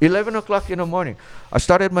 11 o'clock in the morning. I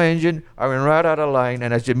started my engine. I went right out of line,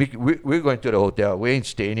 and I said, Mickey, we're going to the hotel. We ain't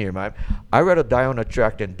staying here, man. I'd rather die on the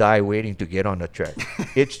track than die waiting to get on the track.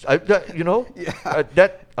 It's, you know,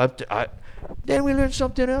 then we learned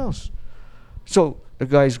something else. So the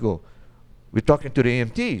guys go, we're talking to the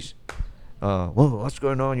EMTs. Well, what's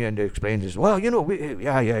going on here? And they explain this. Well, you know, we're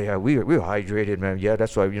hydrated, man. Yeah,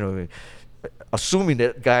 that's why, you know, assuming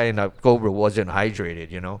that guy in the Cobra wasn't hydrated,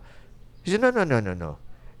 you know. He said, no.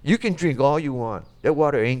 You can drink all you want. That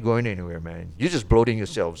water ain't going anywhere, man. You're just bloating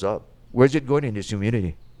yourselves up. Where's it going in this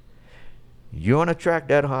humidity? You're on a track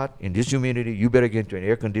that hot, in this humidity, you better get into an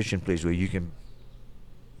air-conditioned place where you can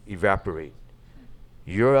evaporate.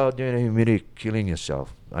 You're out there in the humidity killing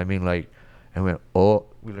yourself. I mean, like, I went, oh,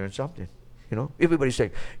 we learned something. You know, everybody's saying,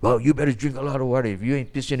 well, you better drink a lot of water. If you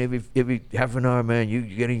ain't pissing every half an hour, man, you're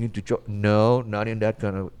getting into trouble. No, not in that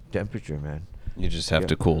kind of temperature, man. You just have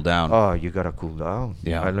to cool down. Oh, you got to cool down.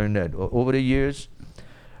 Yeah. I learned that over the years.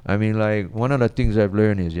 I mean, like, one of the things I've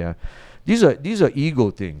learned is, these are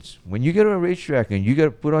ego things. When you get on a racetrack and you got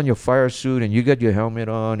to put on your fire suit and you got your helmet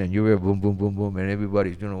on and you wear boom, boom, boom, boom, and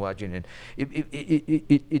everybody's, you know, watching, and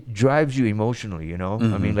it drives you emotionally, you know?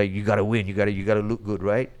 Mm-hmm. I mean, like, you got to win. You got to look good,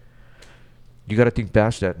 right? You got to think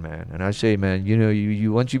past that, man. And I say, man, you know,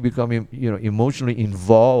 you once you become, you know, emotionally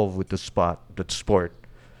involved with the sport,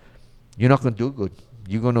 you're not gonna do good.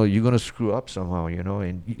 You're gonna screw up somehow, you know.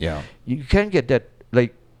 And you can't get that.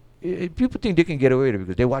 Like, people think they can get away with it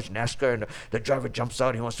because they watch NASCAR and the driver jumps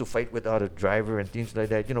out, he wants to fight with the other driver and things like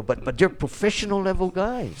that, you know. But they're professional level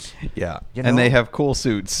guys. Yeah, you and know? they have cool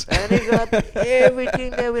suits. And they got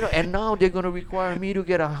everything there. You know. And now they're gonna require me to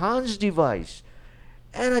get a Hans device.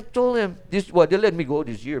 And I told them this. Well, they let me go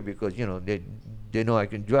this year because, you know, they know I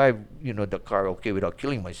can drive, you know, the car okay without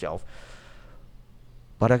killing myself.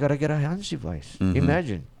 But I gotta get a Hans device. Mm-hmm.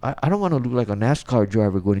 Imagine, I don't want to look like a NASCAR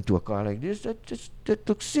driver going into a car like this. That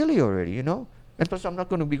looks silly already, you know. And plus, I'm not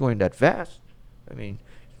going to be going that fast. I mean,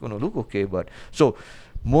 it's going to look okay, but so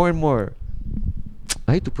more and more.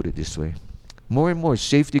 I hate to put it this way. More and more,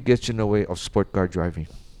 safety gets in the way of sport car driving.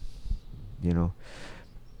 You know,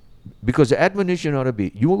 because the admonition ought to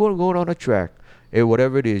be: you are going to go on a track, or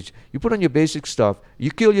whatever it is. You put on your basic stuff.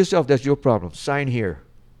 You kill yourself. That's your problem. Sign here.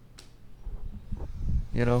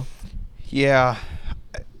 You know? Yeah.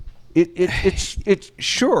 It's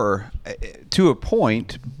sure to a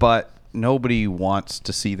point, but nobody wants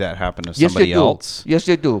to see that happen to somebody else. Yes,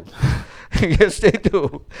 they do. Yes, they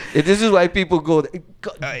do. This is why people go,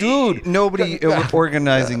 dude. Nobody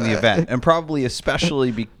organizing the event, and probably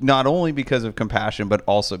especially not only because of compassion, but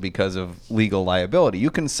also because of legal liability. You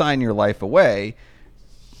can sign your life away,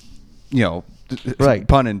 you know, right?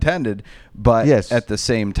 Pun intended. But yes, at the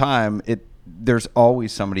same time, there's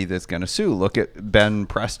always somebody that's going to sue. Look at Ben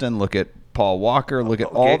Preston. Look at Paul Walker. Look at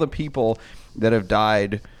all the people that have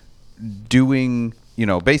died doing, you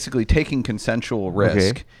know, basically taking consensual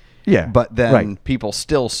risk. Okay. Yeah. But then people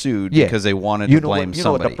still sued because they wanted to blame somebody. You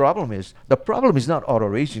know what the problem is? The problem is not auto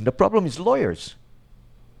racing. The problem is lawyers.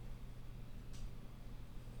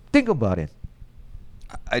 Think about it.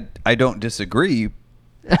 I don't disagree,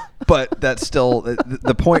 but that's still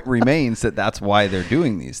the point remains that that's why they're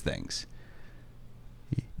doing these things.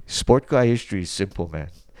 Sport car history is simple, man.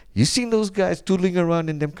 You seen those guys tootling around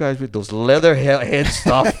in them cars with those leather head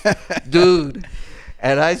stuff? Dude.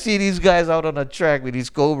 And I see these guys out on the track with these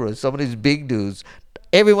Cobras, some of these big dudes.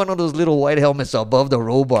 Every one of those little white helmets above the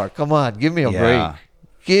roll bar. Come on, give me a break.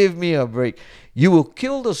 Give me a break. You will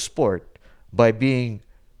kill the sport by being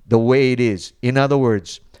the way it is. In other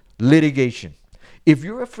words, litigation. If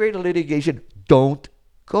you're afraid of litigation, don't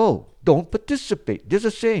go. Don't participate. There's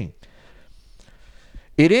a saying.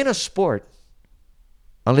 It ain't a sport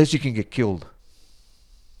unless you can get killed.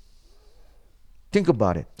 Think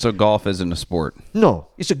about it. So golf isn't a sport. No,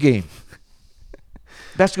 it's a game.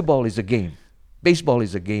 Basketball is a game. Baseball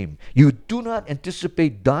is a game. You do not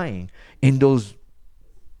anticipate dying in those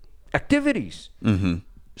activities. Mm-hmm.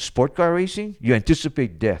 Sport car racing, you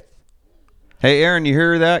anticipate death. Hey, Aaron, you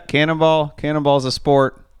hear that? Cannonball. Cannonball's a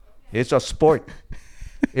sport. It's a sport.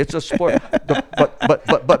 It's a sport.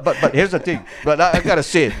 But here's the thing. But I gotta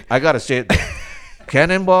say it.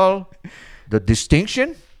 Cannonball, the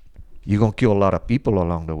distinction, you're gonna kill a lot of people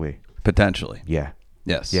along the way. Potentially. Yeah.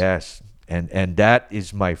 Yes. Yes. And that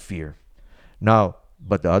is my fear. Now,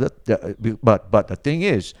 but the thing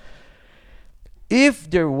is, if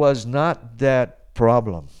there was not that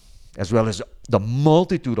problem, as well as the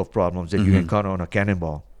multitude of problems that you encounter on a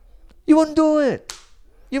cannonball, you wouldn't do it.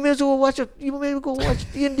 You may as well watch it. You may as well go watch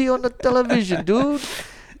Indy on the television, dude.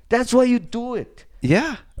 That's why you do it.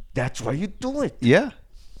 Yeah. That's why you do it. Yeah.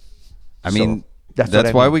 I mean,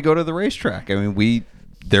 that's why we go to the racetrack. I mean,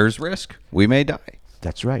 there's risk. We may die.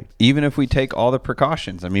 That's right. Even if we take all the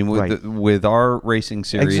precautions. I mean, with our racing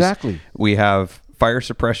series, exactly, we have fire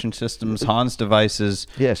suppression systems, Hans devices,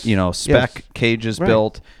 yes, spec cages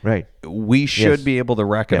built. Right. We should be able to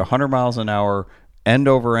wreck at 100 miles an hour, end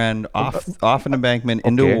over end, off an embankment,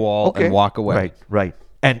 into a wall, and walk away. Right.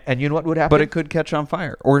 And you know what would happen? But it could catch on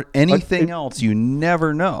fire or anything else. You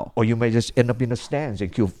never know. Or you may just end up in the stands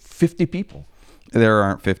and kill 50 people. There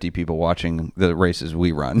aren't 50 people watching the races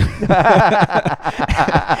we run.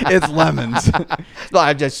 It's lemons. No,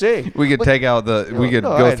 I'm just saying. We could go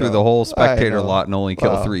through the whole spectator lot and only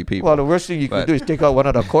kill 3 people. Well, the worst thing you could do is take out one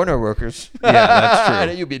of the corner workers. Yeah, that's true.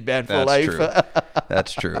 And you've been banned for life. True.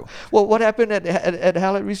 That's true. Well, what happened at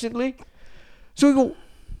Hallett recently? So we go,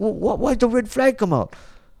 why did the red flag come out?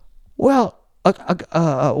 Well,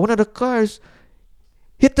 one of the cars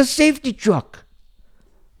hit the safety truck.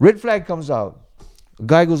 Red flag comes out. A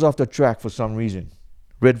guy goes off the track for some reason.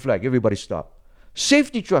 Red flag. Everybody stop.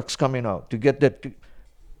 Safety trucks coming out to get that.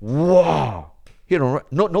 Wow.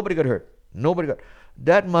 Nobody got hurt.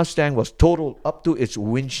 That Mustang was totaled up to its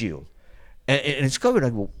windshield. And it's covered. I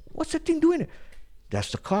go, what's that thing doing?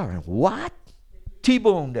 That's the car. And what?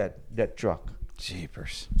 T-boned that truck.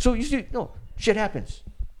 Jeepers. So you see, shit happens.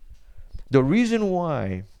 The reason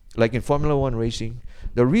why, like in Formula One racing,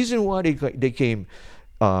 the reason why they came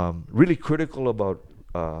really critical about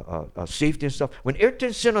safety and stuff. When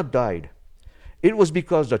Ayrton Senna died, it was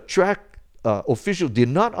because the track official did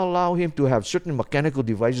not allow him to have certain mechanical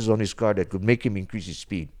devices on his car that could make him increase his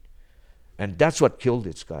speed. And that's what killed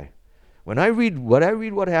this guy. When I read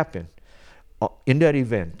what happened in that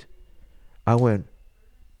event, I went,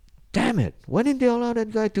 damn it, why didn't they allow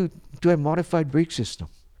that guy to have modified brake system?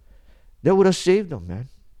 That would have saved him, man.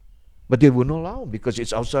 But they wouldn't allow him because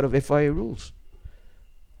it's outside of FIA rules.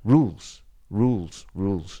 Rules.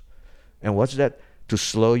 And what's that? To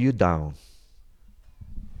slow you down.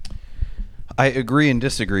 I agree and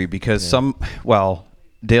disagree because Dale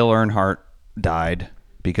Earnhardt died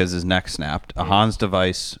because his neck snapped. A Hans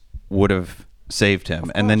device would have saved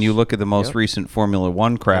him. And then you look at the most recent Formula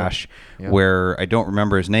One crash where I don't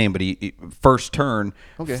remember his name, but he first turn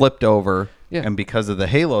flipped over, and because of the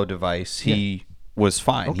halo device, he was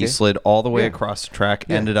fine. He slid all the way across the track,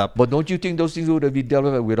 ended up. But don't you think those things would have been dealt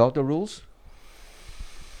with without the rules?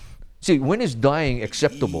 See, when is dying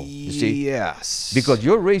acceptable? You see? Yes. Because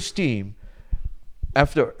your race team,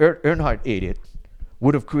 after Earnhardt ate it,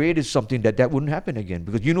 would have created something that wouldn't happen again.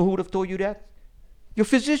 Because you know who would have told you that? Your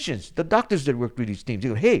physicians, the doctors that work with these teams. They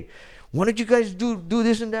go, hey, why don't you guys do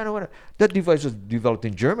this and that or whatever? That device was developed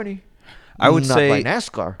in Germany. Not by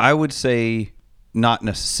NASCAR. I would say not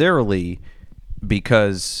necessarily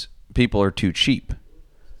because people are too cheap.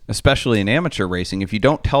 Especially in amateur racing, if you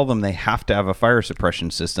don't tell them they have to have a fire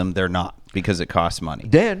suppression system, they're not, because it costs money.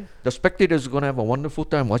 Then the spectators are going to have a wonderful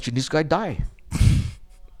time watching this guy die.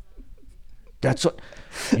 That's what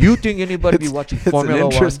you think. Anybody be watching Formula One?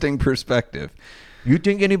 It's an interesting perspective. You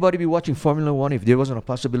think anybody be watching Formula One if there wasn't a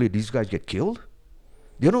possibility these guys get killed?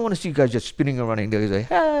 They don't want to see guys just spinning around and they say,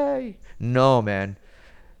 "Hey!" No, man.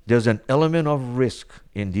 There's an element of risk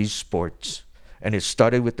in these sports. And it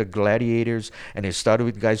started with the gladiators, and it started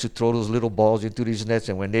with guys who throw those little balls into these nets,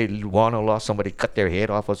 and when they won or lost, somebody cut their head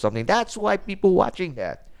off or something. That's why people watching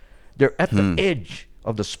that. They're at the edge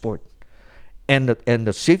of the sport. And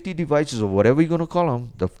the safety devices, or whatever you're going to call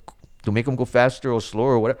them, to make them go faster or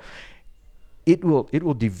slower or whatever, it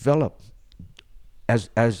will develop as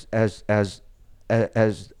the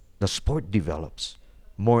sport develops.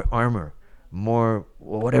 More armor, more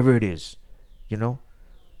whatever it is. you know.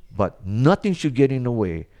 But nothing should get in the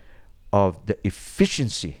way of the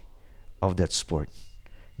efficiency of that sport,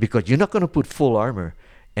 because you're not going to put full armor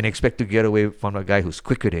and expect to get away from a guy who's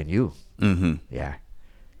quicker than you. Mm-hmm. Yeah,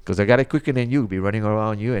 because a guy quicker than you be running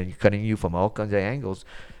around you and cutting you from all kinds of angles.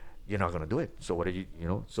 You're not going to do it. So what are you, you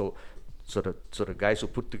know? So the guys who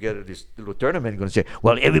put together this little tournament are going to say,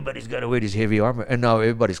 well, everybody's got to wear this heavy armor, and now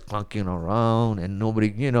everybody's clunking around, and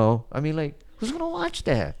nobody, you know. I mean, like, who's going to watch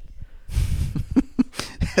that?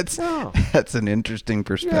 That's an interesting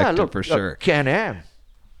perspective for sure. Can-Am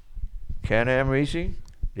Racing,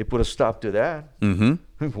 they put a stop to that.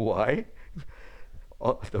 Mm-hmm. Why?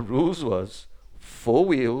 The rules was 4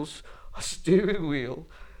 wheels, a steering wheel,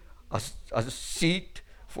 a seat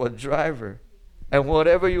for a driver, and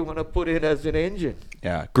whatever you want to put in as an engine.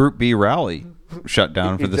 Yeah, Group B Rally shut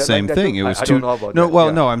down for the same like thing. It was I don't know about no, that. well,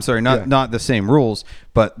 Yeah. no, I'm sorry, not the same rules,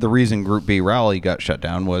 but the reason Group B Rally got shut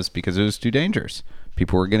down was because it was too dangerous.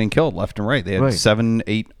 People were getting killed left and right. They had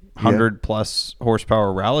 700-800 plus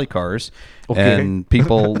horsepower rally cars, and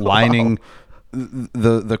people lining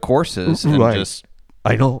the courses and just.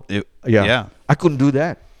 I know. Yeah. I couldn't do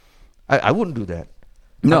that. I wouldn't do that.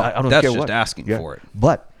 No, I don't that's care just what. asking for it.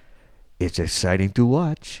 But it's exciting to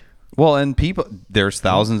watch. Well, and there's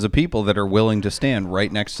thousands of people that are willing to stand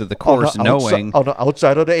right next to the course, knowing on the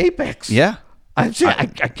outside of the apex. Yeah, I'm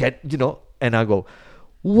saying I can't, you know, and I go,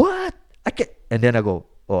 what? I can't, and then I go,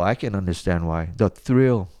 oh, I can understand why. The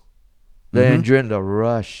thrill, the adrenaline, the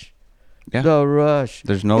rush, the rush.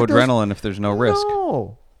 There's no adrenaline if there's no risk.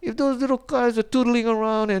 No. If those little cars are tootling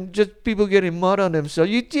around and just people getting mud on themselves,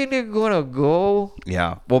 you think they're gonna go?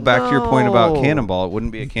 Yeah. Well, back to your point about Cannonball, it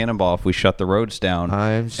wouldn't be a cannonball if we shut the roads down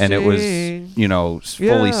and it was, you know,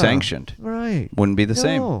 fully sanctioned. Right. Wouldn't be the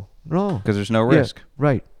same. No. Because there's no risk.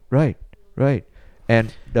 Right.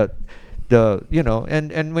 And the you know,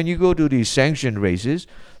 and when you go to these sanctioned races,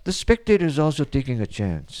 the spectators also taking a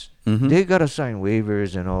chance. Mm-hmm. They gotta sign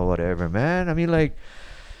waivers and all whatever, man. I mean, like,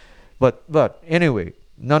 but anyway.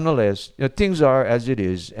 Nonetheless, you know, things are as it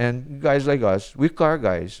is, and guys like us, we car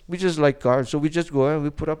guys, we just like cars, so we just go and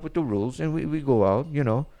we put up with the rules, and we go out, you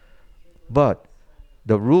know. But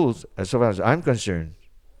the rules, as far as I'm concerned,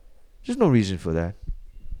 there's no reason for that.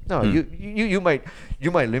 No, you might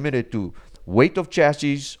limit it to weight of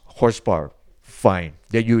chassis, horsepower. Fine,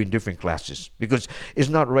 that you're in different classes, because it's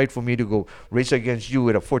not right for me to go race against you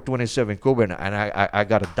with a 427 Cobra and I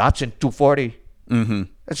got a Datsun 240. Mm-hmm.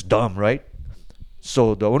 That's dumb, right?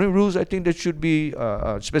 So the only rules I think that should be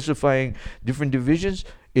specifying different divisions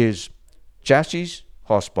is chassis,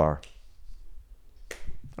 horsepower. I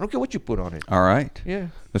don't care what you put on it. All right. Yeah.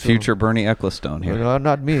 The future Bernie Ecclestone here. No,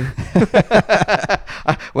 not me.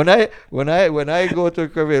 When I go to a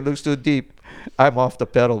curve, it looks too deep. I'm off the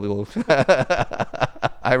pedal.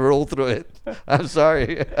 I roll through it. I'm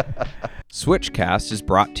sorry. SwitchCast is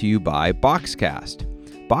brought to you by Boxcast.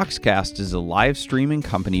 Boxcast is a live streaming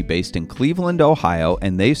company based in Cleveland, Ohio,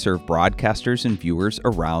 and they serve broadcasters and viewers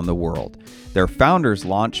around the world. Their founders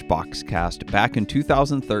launched Boxcast back in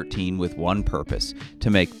 2013 with one purpose: to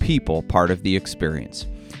make people part of the experience.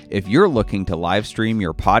 If you're looking to live stream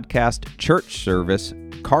your podcast, church service,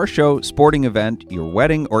 car show, sporting event, your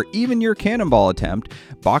wedding, or even your cannonball attempt,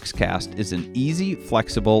 Boxcast is an easy,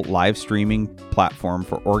 flexible live streaming platform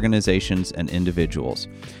for organizations and individuals.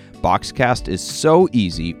 Boxcast is so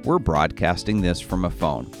easy, we're broadcasting this from a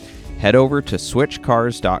phone. Head over to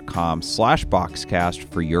switchcars.com/boxcast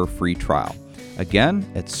for your free trial. Again,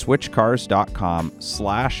 it's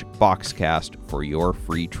switchcars.com/boxcast for your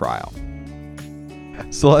free trial.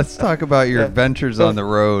 So let's talk about your adventures on the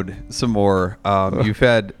road some more. You've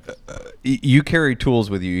had, you carry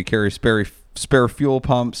tools with you. You carry spare fuel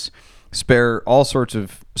pumps, all sorts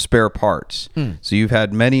of spare parts. So you've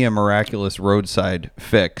had many a miraculous roadside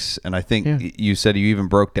fix, and I think you said you even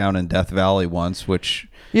broke down in Death Valley once, which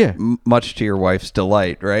much to your wife's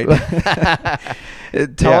delight, right?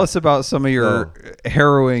 Tell us about some of your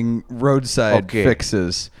harrowing roadside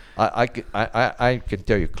fixes. I can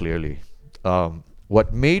tell you clearly.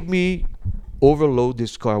 What made me overload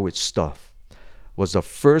this car with stuff was the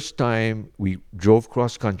first time we drove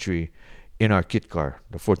cross country in our kit car,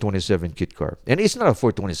 the 427 kit car. And it's not a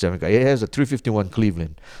 427 car. It has a 351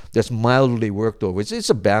 Cleveland that's mildly worked over. It's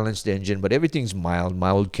a balanced engine, but everything's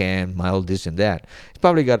mild cam, mild this and that. It's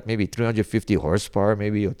probably got maybe 350 horsepower,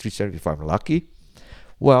 maybe, or 370 if I'm lucky.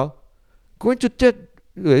 Well, going to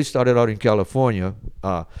it started out in California.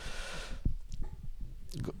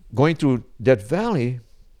 Going through that valley,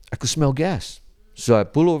 I could smell gas. So I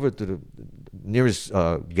pull over to the nearest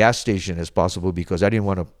gas station as possible because I didn't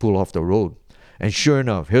want to pull off the road. And sure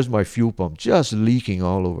enough, here's my fuel pump just leaking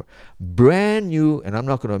all over. Brand new, and I'm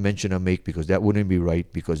not going to mention a make because that wouldn't be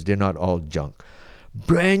right because they're not all junk.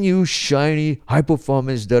 Brand new, shiny, high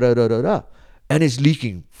performance, da da da da da. And it's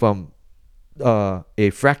leaking from a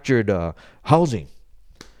fractured housing.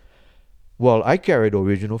 Well, I carried the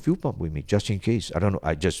original fuel pump with me just in case. I don't know.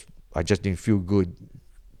 I just didn't feel good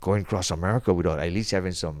going across America without at least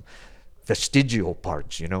having some vestigial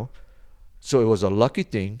parts, you know. So it was a lucky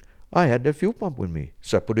thing I had the fuel pump with me.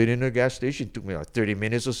 So I put it in a gas station. It took me like 30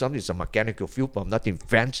 minutes or something. It's a mechanical fuel pump, nothing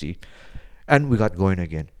fancy. And we got going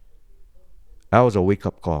again. That was a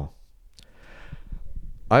wake-up call.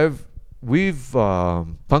 We've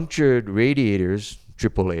punctured radiators,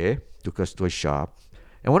 AAA, took us to a shop.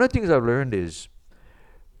 And one of the things I've learned is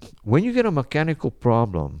when you get a mechanical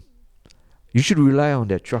problem, you should rely on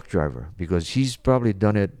that truck driver because he's probably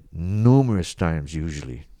done it numerous times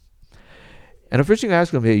usually. And the first thing I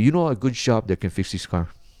ask him, hey, you know a good shop that can fix this car?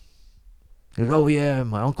 He goes, oh yeah,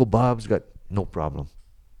 my Uncle Bob's got no problem.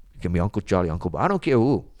 It can be Uncle Charlie, Uncle Bob. I don't care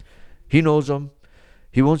who. He knows them.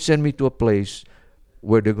 He won't send me to a place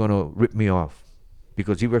where they're going to rip me off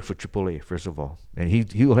because he works for AAA, first of all. And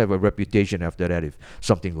he will have a reputation after that if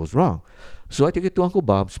something goes wrong. So I take it to Uncle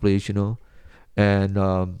Bob's place, you know, and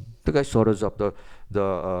the guy solders up the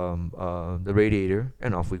radiator,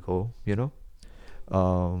 and off we go, you know.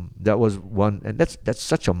 That was one, and that's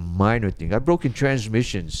such a minor thing. I've broken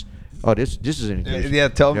transmissions. Oh, this is an interesting. Yeah,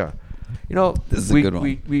 tell me. Yeah, you know, This is a good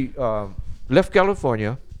one. We left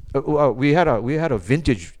California. We had a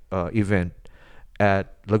vintage event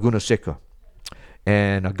at Laguna Seca,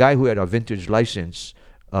 and a guy who had a vintage license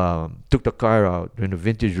took the car out during the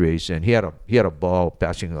vintage race, and he had a ball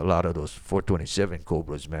passing a lot of those 427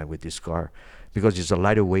 Cobras, man, with this car, because it's a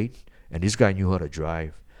lighter weight, and this guy knew how to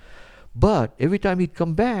drive. But every time he'd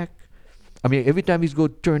come back, every time he'd go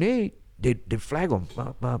turn 8, they'd flag him,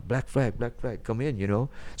 black flag, come in, you know.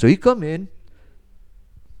 So he come in,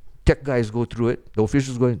 tech guys go through it, the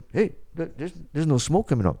officials going, hey, there's no smoke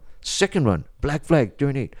coming up. Second run, black flag,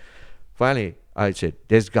 turn 8. Finally, I said,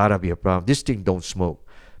 there's gotta be a problem. This thing don't smoke.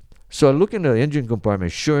 So I look in the engine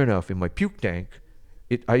compartment. Sure enough, in my puke tank,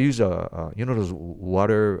 I use those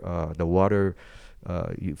water, the water.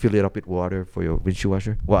 You fill it up with water for your windshield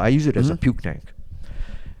washer. Well, I use it as a puke tank.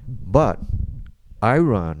 But I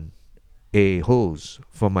run a hose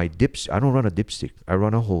from my I don't run a dipstick. I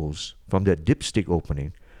run a hose from the dipstick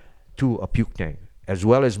opening to a puke tank, as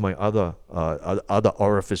well as my other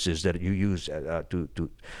orifices that you use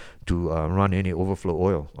to run any overflow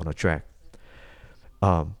oil on a track.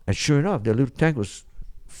 And sure enough, the little tank was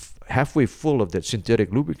halfway full of that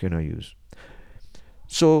synthetic lubricant I use.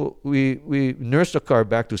 So we nursed the car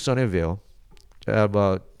back to Sunnyvale,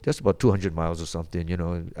 about 200 miles or something, you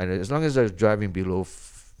know. And as long as I was driving below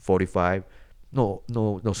 45, no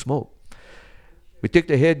smoke. We take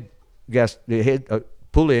the head,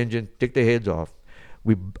 pull the engine, take the heads off.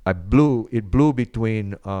 It blew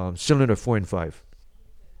between cylinder 4 and 5,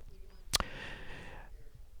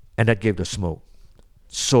 and that gave the smoke.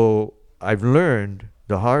 So I've learned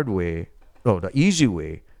the easy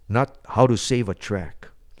way, not how to save a track,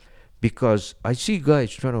 because I see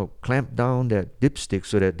guys trying to clamp down that dipstick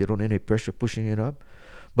so that they don't have any pressure pushing it up.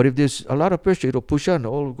 But if there's a lot of pressure, it'll push out and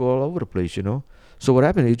it'll go all over the place, you know. So what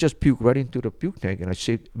happened? It just puked right into the puke tank, and I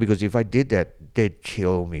saved, because if I did that, they'd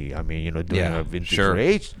kill me. Doing a vintage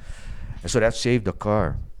race, and so that saved the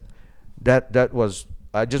car. That was.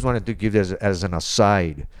 I just wanted to give this as an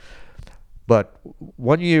aside. But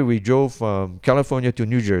one year we drove from California to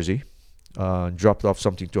New Jersey, dropped off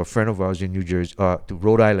something to a friend of ours in New Jersey, to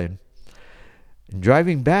Rhode Island. And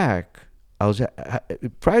driving back, I was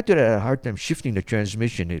prior to that, I had a hard time shifting the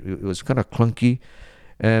transmission. It was kind of clunky,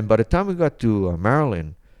 and by the time we got to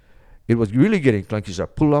Maryland, it was really getting clunky. So I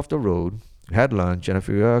pulled off the road, had lunch, and I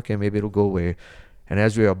figured, okay, maybe it'll go away. And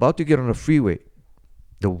as we were about to get on the freeway,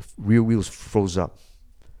 the rear wheels froze up,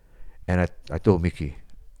 and I told Mickey,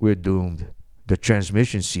 we're doomed. The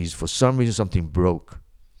transmission seized. For some reason, something broke.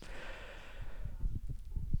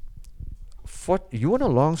 You want a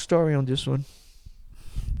long story on this one?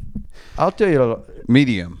 I'll tell you.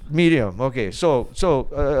 Medium. Okay. So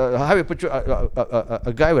highway patrol,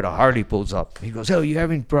 a guy with a Harley pulls up. He goes, "Oh, you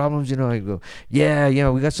having problems?" I go, "Yeah,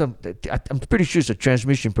 we got some. I'm pretty sure it's a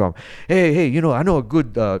transmission problem. Hey, I know a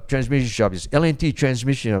good transmission shop. It's L&T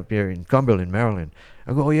Transmission up here in Cumberland, Maryland."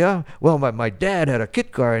 I go, "Oh, yeah? Well, my dad had a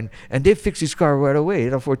kit car, and they fixed his car right away.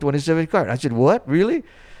 A 427 car." I said, "What? Really?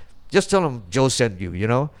 Just tell him Joe sent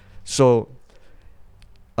you, So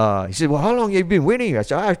he said, "Well, how long have you been waiting here?" I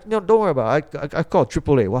said, "No, don't worry about it. I called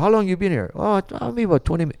AAA. Well, how long you been here?" "Oh, maybe about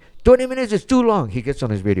 20 minutes. 20 minutes is too long. He gets on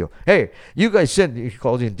his radio. Hey, you guys send, he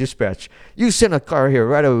calls in dispatch. You send a car here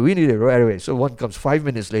right away. We need it right away. So one comes 5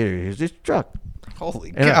 minutes later. Here's this truck.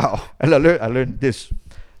 Holy And cow. I learned this.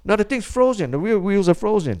 Now the thing's frozen. The wheels are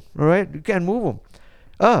frozen. All right? You can't move them.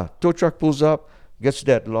 Tow truck pulls up, gets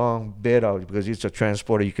that long bed out because it's a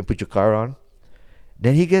transporter you can put your car on.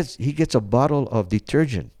 Then he gets a bottle of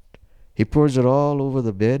detergent. He pours it all over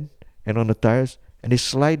the bed and on the tires, and they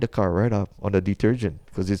slide the car right up on the detergent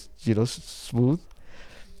because it's smooth.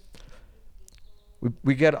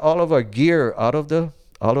 We get all of our gear out of the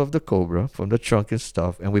Cobra from the trunk and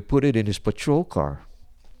stuff, and we put it in his patrol car.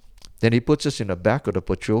 Then he puts us in the back of the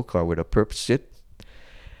patrol car with a perp sit,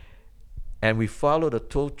 and we follow the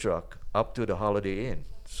tow truck up to the Holiday Inn.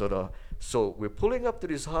 So we're pulling up to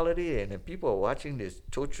this Holiday Inn, and people are watching this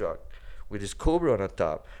tow truck with this Cobra on the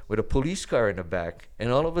top, with a police car in the back,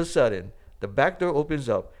 and all of a sudden, the back door opens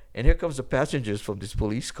up, and here comes the passengers from this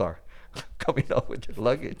police car coming out with their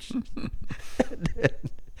luggage. And then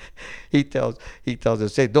he tells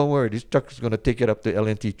us, "Say, don't worry, this truck is going to take it up to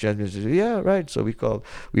L&T Transmission." Yeah, right. So we called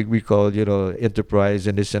Enterprise,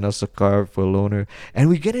 and they sent us a car for a loaner, and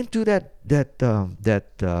we get into that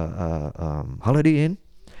Holiday Inn,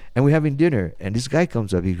 and we're having dinner, and this guy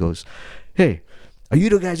comes up. He goes, "Hey, are you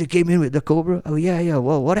the guys that came in with the Cobra?" "Oh, yeah.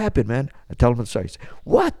 Well, what happened, man?" I tell him I'm sorry. He said,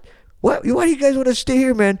 What? Why do you guys want to stay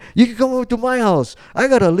here, man? You can come over to my house. I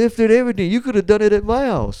got a lift and everything. You could have done it at my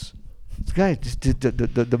house. This guy,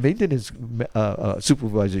 the maintenance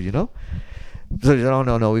supervisor, So he said,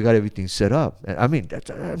 no, we got everything set up. I mean,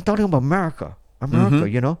 I'm talking about America,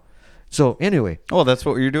 So anyway. Well, that's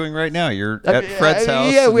what you're doing right now. You're at Fred's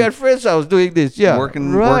house. Yeah, we're at Fred's house doing this. Yeah,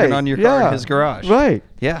 working on your car in his garage. Right.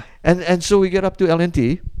 Yeah. And so we get up to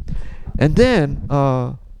L&T, and then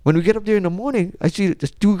when we get up there in the morning, I see there's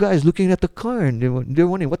two guys looking at the car, and they're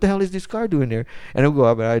wondering, what the hell is this car doing there? And I go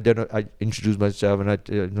up, and I introduce myself, and I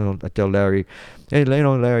tell Larry, "Hey,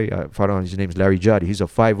 Larry, I found out his name is Larry Judd. He's a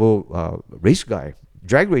 5.0 race guy,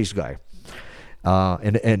 drag race guy."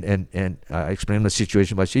 And I explained the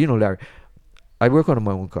situation. But I said, Larry, I work on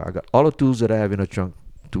my own car. I got all the tools that I have in the trunk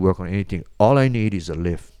to work on anything. All I need is a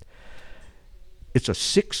lift. It's a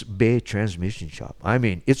 6-bay transmission shop. I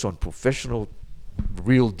mean, it's on professional,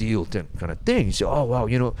 real deal kind of thing. He said, "Oh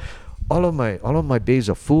wow, all of my bays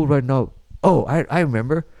are full right now." "Oh, I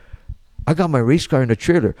remember. I got my race car in the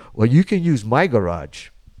trailer. Well, you can use my garage."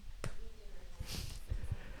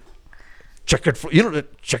 Checkered, the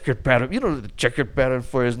checkered pattern. The checkered pattern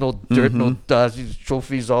for there's no dirt, no dust, these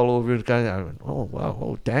trophies all over it. I went, "Oh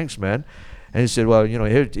wow, thanks, man." And he said, "Well,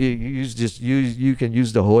 here, you can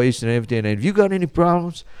use the hoist and everything. And if you got any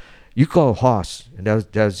problems, you call Hoss." And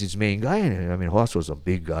that was his main guy. And I mean, Hoss was a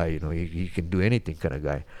big guy. He can do anything kind of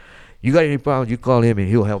guy. You got any problems, you call him, and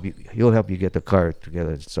he'll help you. He'll help you get the car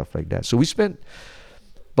together and stuff like that. So we spent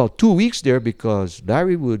about 2 weeks there because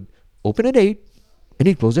Larry would open at 8 and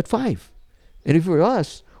he'd close at 5. And if it were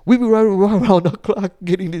us, we'd be right around the clock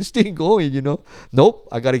getting this thing going, Nope,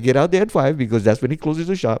 I got to get out there at 5 because that's when he closes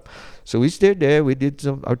the shop. So we stayed there. We did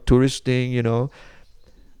our tourist thing,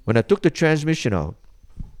 When I took the transmission out,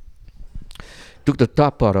 took the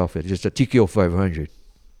top part off it, just a TKO 500.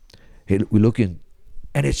 We look in,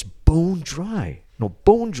 and it's bone dry.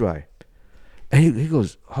 And he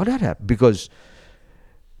goes, "How'd that happen?" Because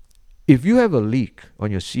if you have a leak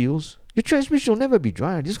on your seals, your transmission will never be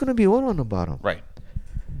dry. There's going to be oil on the bottom. Right.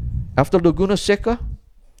 After Laguna Seca,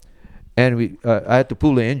 and I had to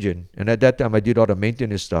pull the engine, and at that time I did all the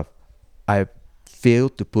maintenance stuff. I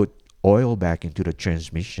failed to put oil back into the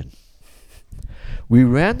transmission. We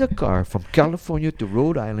ran the car from California to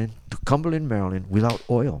Rhode Island to Cumberland, Maryland without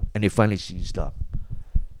oil, and it finally seized up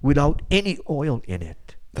without any oil in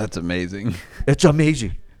it. That's amazing. It's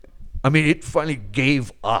amazing. I mean, it finally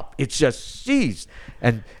gave up. It just seized.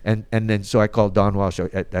 And then so I called Don Walsh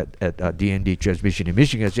at D&D Transmission in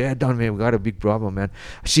Michigan. I said, "Yeah, Don, man, we got a big problem, man.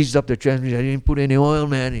 I seized up the transmission. I didn't put any oil,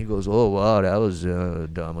 man." He goes, "Oh, wow, that was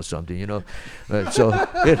dumb or something, and he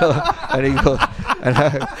goes, and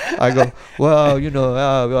I go, "Well,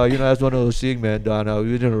 that's one of those things, man, Don.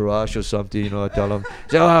 We in a rush or something, I tell him.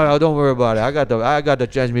 Say, "Oh, don't worry about it. I got the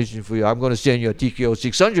transmission for you. I'm going to send you a TKO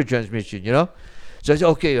 600 transmission, So I said,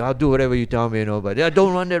 "Okay, I'll do whatever you tell me, but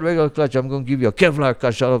don't run that regular clutch. I'm going to give you a Kevlar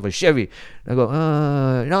clutch out of a Chevy." And I go,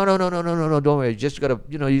 no, don't worry. You just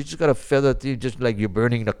gotta feather it, just like you're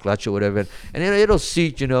burning the clutch or whatever. And then it'll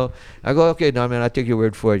seat, I go, "Okay, no, man, I take your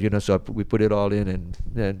word for it, So we put it all in, and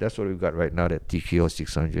that's what we've got right now, that TKO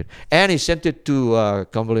 600. And he sent it to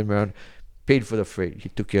Cumberland, Maryland, paid for the freight. He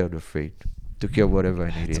took care of the freight, took care of whatever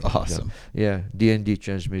I needed. That's awesome. Yeah, D&D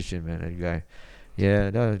transmission, man, that guy.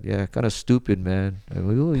 Yeah, kind of stupid, man. I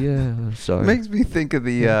go, oh yeah, I'm sorry. Makes me think of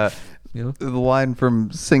the You know? the line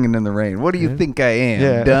from Singing in the Rain. What do you Yeah. think I am,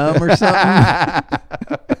 Yeah. dumb or something?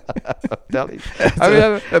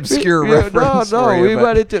 Obscure reference No, for you, we but-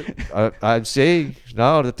 wanted to. I'm saying,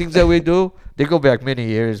 no, the things that we do, they go back many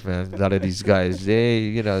years, man. A lot of these guys,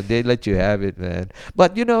 they let you have it, man.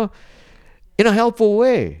 But in a helpful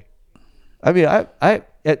way. I mean,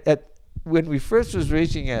 at when we first was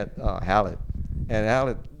racing at Hallett, and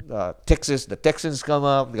Hallett, Texas, the Texans come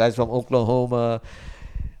up, the guys from Oklahoma,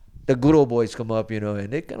 the good old boys come up,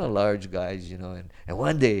 and they're kind of large guys, and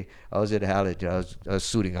one day I was at Hallett, I was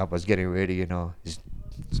suiting up, I was getting ready, this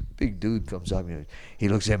big dude comes up, he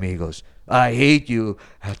looks at me, he goes, I hate you.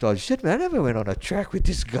 I thought, shit, man, I never went on a track with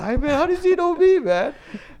this guy, man. How does he know me, man?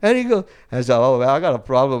 And he goes, I said, oh, man, I got a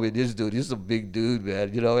problem with this dude. This is a big dude, man,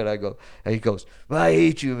 and he goes, well, I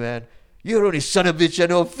hate you, man. You're the only son of a bitch I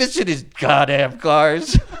know fits in his goddamn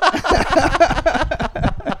cars.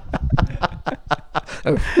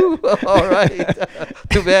 All right.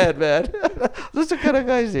 Too bad, man. Those are the kind of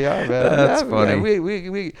guys they are, man. That's funny.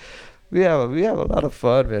 We have a lot of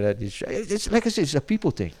fun, man. At this. It's like I said, it's a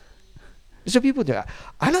people thing. It's a people thing.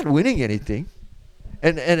 I'm not winning anything,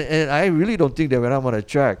 and I really don't think that when I'm on a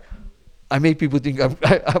track, I make people think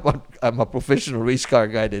I'm a professional race car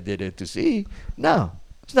guy that they did to see. No,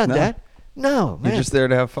 it's not that. No, man. You're just there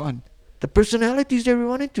to have fun. The personalities that we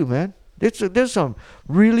run into, man. There's some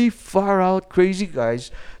really far out crazy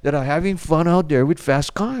guys that are having fun out there with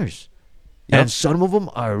fast cars. Yep. And some of them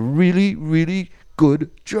are really, really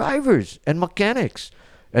good drivers and mechanics.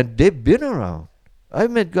 And they've been around.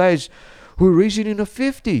 I've met guys who were racing in the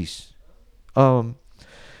 50s.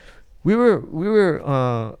 We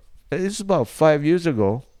were this is about 5 years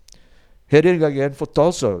ago, heading again for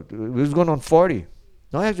Tulsa. We was going on 40.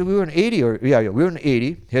 No, actually we were in 80 we were in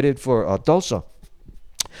 80, headed for Tulsa.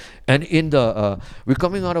 And we're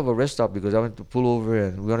coming out of a rest stop because I wanted to pull over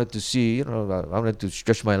and we wanted to see, I wanted to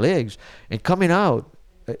stretch my legs. And coming out,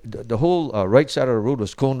 the whole right side of the road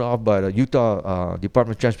was coned off by the Utah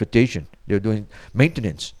Department of Transportation. They were doing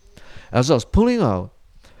maintenance. As I was pulling out,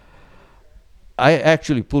 I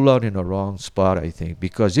actually pulled out in the wrong spot, I think,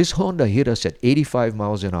 because this Honda hit us at 85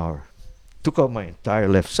 miles an hour. Took out my entire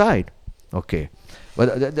left side. Okay.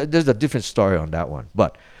 But there's a different story on that one.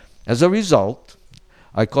 But as a result,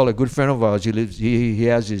 I call a good friend of ours. He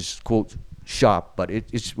has his quote shop, but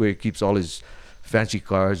it's where he keeps all his fancy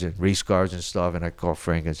cars and race cars and stuff. And I call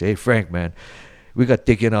Frank and say, "Hey, Frank, man, we got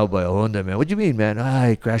taken out by a Honda, man. What do you mean, man?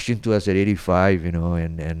 He crashed into us at 85,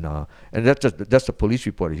 and that's the police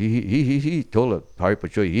report. He told the highway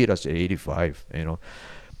patrol he hit us at 85, The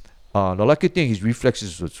lucky thing, his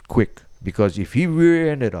reflexes was quick, because if he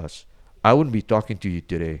rear-ended us, I wouldn't be talking to you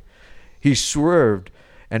today. He swerved.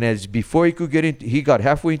 And before he could get in, he got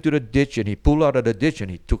halfway into the ditch, and he pulled out of the ditch, and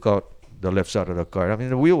he took out the left side of the car. I mean,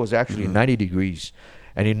 the wheel was actually 90 degrees,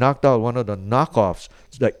 and he knocked out one of the knockoffs.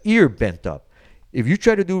 So the ear bent up. If you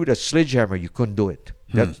try to do it with a sledgehammer, you couldn't do it.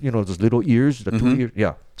 That's those little ears, the 2 ears.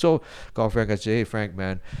 Yeah. So call Frank and say, "Hey, Frank,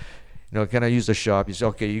 man, can I use the shop?" He said,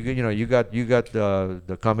 "Okay, you got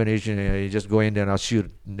the combination. You just go in there, and I'll see you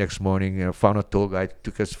next morning." Found a tow guy,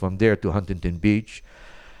 took us from there to Huntington Beach.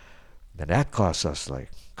 And that cost us like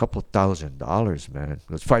couple $1,000, man. It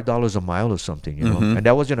was $5 a mile or something, And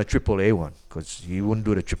that wasn't a AAA one, because he wouldn't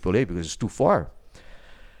do the AAA because it's too far.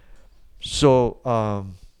 So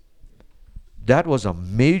that was a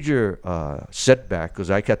major setback, because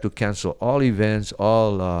I had to cancel all events,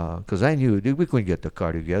 because I knew we couldn't get the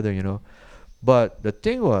car together, But the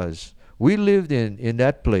thing was, we lived in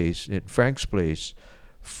that place, in Frank's place,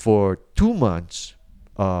 for 2 months,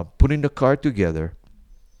 putting the car together,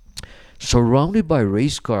 surrounded by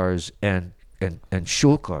race cars and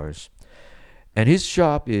show cars. And his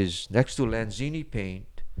shop is next to Lanzini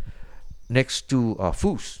Paint, next to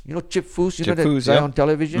Foose. Chip Foose? Chip that Foose, guy yeah. on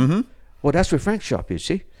television? Mm-hmm. Well, that's where Frank's shop is,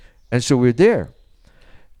 see? And so we're there,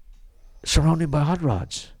 surrounded by hot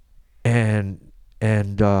rods. And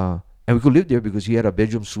we could live there because he had a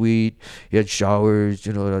bedroom suite, he had showers,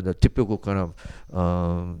 the typical kind of,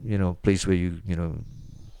 place where you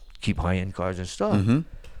keep high-end cars and stuff. Mm-hmm.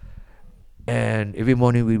 And every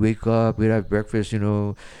morning we'd wake up, we'd have breakfast,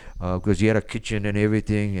 because he had a kitchen and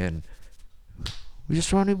everything. And we just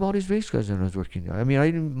surrounded by all these race cars and I was working there. I mean, I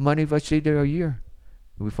didn't mind if I stayed there a year.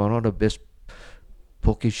 We found all the best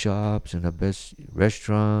poke shops and the best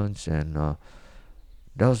restaurants. And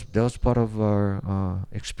that was part of our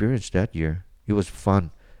experience that year. It was fun.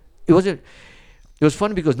 It was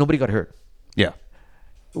fun because nobody got hurt. Yeah.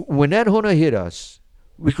 When that Honda hit us,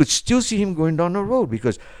 we could still see him going down the road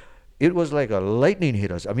because it was like a lightning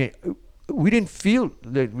hit us. I mean, we didn't feel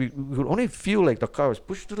like we could only feel like the car was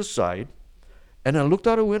pushed to the side. And I looked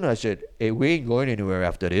out the window. I said, "Hey, we ain't going anywhere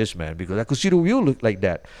after this, man," because I could see the wheel look like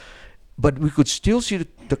that. But we could still see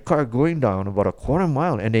the car going down about a quarter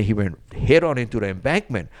mile, and then he went head on into the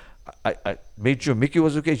embankment. I made sure Mickey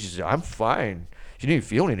was okay. She said, "I'm fine." She didn't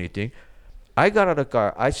feel anything. I got out of the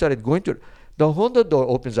car. I started going to the Honda door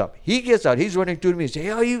opens up. He gets out. He's running to me and say,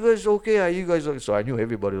 "Hey, are you guys okay? Are you guys okay?" So I knew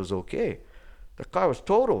everybody was okay. The car was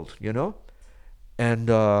totaled, and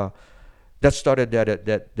that started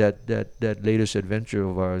that latest adventure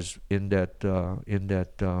of ours in that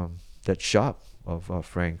shop of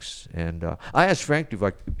Frank's. And I asked Frank if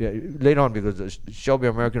I later on, because the Shelby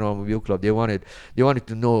American Automobile Club, they wanted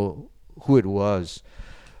to know who it was.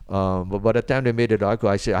 But by the time they made it article,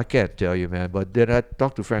 I said, "I can't tell you, man." But then I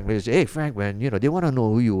talked to Frank later. I said, "Hey, Frank, man, they want to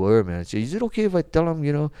know who you were, man." I said, "Is it okay if I tell them,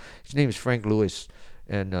 his name is Frank Lewis,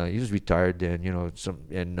 and he was retired then,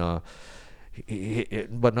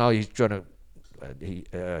 but now he's trying to,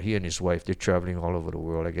 he and his wife, they're traveling all over the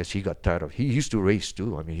world. I guess he got tired of, he used to race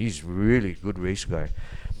too. I mean, he's really good race guy."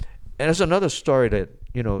 And that's another story that,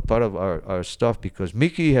 part of our stuff, because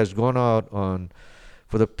Mickey has gone out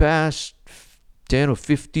for the past 10 or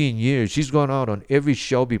 15 years, she's gone out on every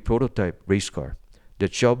Shelby prototype race car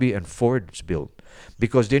that Shelby and Ford's built,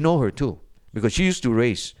 because they know her too, because she used to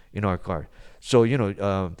race in our car. So,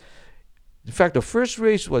 in fact, the first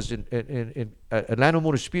race was in Atlanta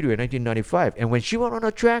Motor Speedway in 1995. And when she went on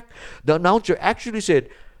the track, the announcer actually said,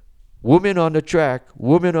 "Woman on the track,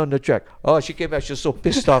 woman on the track." Oh, she came back, she was so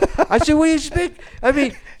pissed off. I said, "What do you expect?" I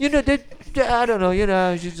mean, I don't know,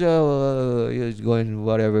 she's going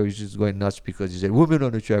whatever, she's going nuts because he said, "Woman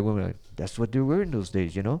on the track, woman." That's what they were in those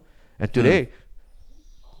days, And today,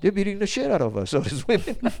 they're beating the shit out of us, so there's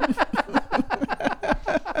women.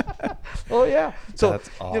 Oh yeah, so that's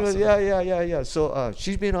awesome. Yeah. So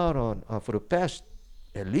she's been out on for the past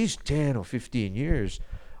at least 10 or 15 years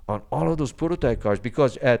on all of those prototype cars,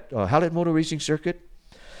 because at Hallett Motor Racing Circuit,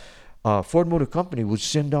 Ford Motor Company would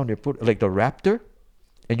send down like the Raptor,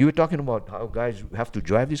 and you were talking about how guys have to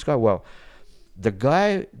drive this car. Well, the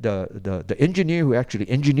guy, the engineer who actually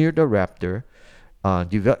engineered the Raptor,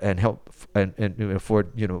 and helped and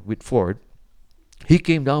Ford, with Ford, he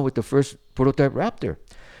came down with the first prototype Raptor.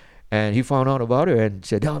 And he found out about her and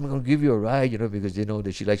said, "Oh, I'm going to give you a ride," because they know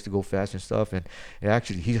that she likes to go fast and stuff. And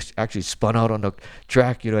he actually spun out on the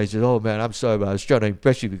track. He said, "Oh, man, I'm sorry, but I was trying to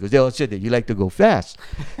impress you because they all said that you like to go fast."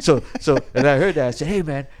 So, and I heard that. I said, "Hey,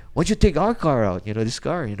 man, why don't you take our car out, this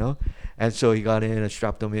car, And so he got in and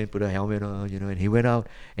strapped him in, put a helmet on, and he went out.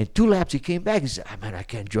 And 2 laps, he came back. He said, "Man, I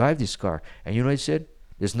can't drive this car." And you know what he said?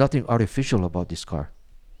 "There's nothing artificial about this car."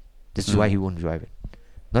 This is why he wouldn't drive it.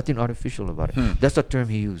 Nothing artificial about it. That's the term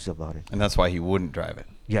he used about it. And that's why he wouldn't drive it.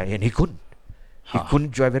 Yeah, and he couldn't. He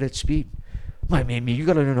couldn't drive it at speed. I mean, you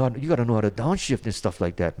gotta know how to downshift and stuff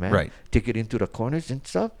like that, man. Right. Take it into the corners and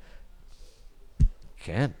stuff.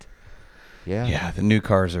 Can't. Yeah. Yeah, the new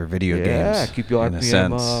cars are video games. Yeah, keep your in a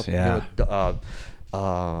RPM sense. up.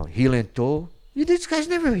 Yeah. Heel and toe. These guys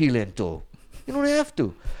never heel and toe. You don't have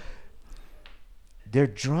to. Their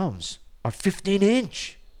drums are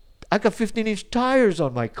 15-inch. I got 15-inch tires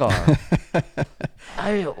on my car.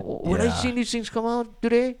 When I seen these things come out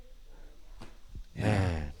today,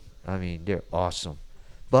 man, I mean, they're awesome.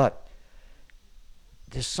 But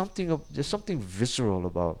there's something visceral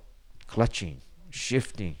about clutching,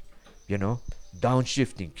 shifting,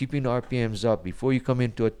 downshifting, keeping the RPMs up before you come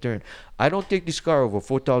into a turn. I don't take this car over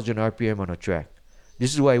 4,000 RPM on a track.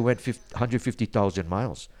 This is why I went 150,000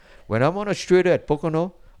 miles. When I'm on a straighter at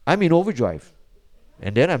Pocono, I'm in overdrive.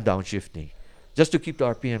 And then I'm downshifting, just to keep the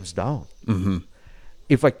RPMs down. Mm-hmm.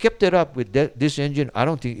 If I kept it up with this engine, I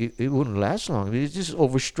don't think it wouldn't last long. It's just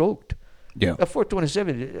overstroked. Yeah. A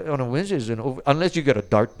 427 on a Wednesday is unless you get a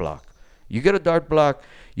dart block. You get a dart block,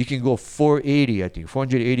 you can go 480, I think,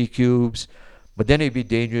 480 cubes. But then it'd be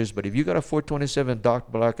dangerous. But if you got a 427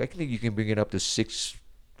 dart block, I think you can bring it up to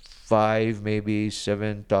 6.5, maybe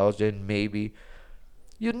 7,000, maybe.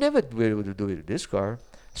 You'd never be able to do it with this car.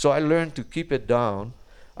 So I learned to keep it down.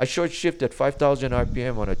 I short shift at 5,000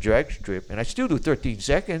 RPM on a drag strip, and I still do 13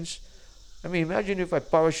 seconds. I mean, imagine if I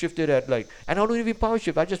power shifted at and I don't even power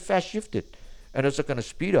shift, I just fast shifted. And that's the kind of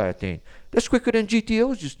speed I attain. That's quicker than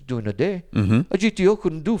GTOs used to do in a day. Mm-hmm. A GTO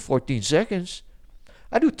couldn't do 14 seconds.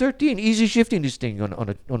 I do 13, easy shifting this thing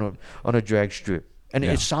on a drag strip. And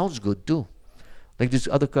it sounds good too. Like these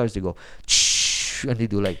other cars, they go, and they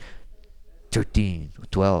do 13,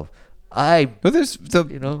 12. But there's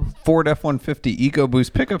the Ford F-150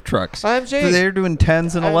 EcoBoost pickup trucks. I'm saying they're doing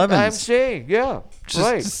 10s and 11s. I'm saying, yeah,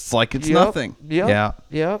 right. It's like it's nothing. Yeah.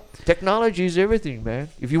 Technology is everything, man.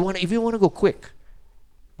 If you want to go quick,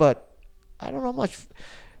 but I don't know much.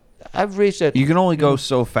 I've raced at. You can only go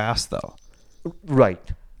so fast, though.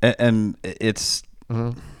 Right. And it's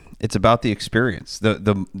it's about the experience.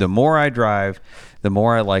 The more I drive, the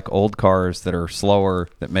more I like old cars that are slower,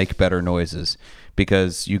 that make better noises.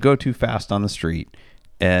 Because you go too fast on the street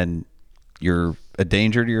and you're a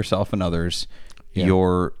danger to yourself and others. Yeah.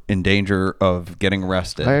 You're in danger of getting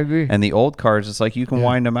arrested. I agree. And the old cars, it's like you can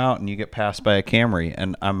wind them out and you get passed by a Camry,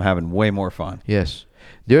 and I'm having way more fun. Yes.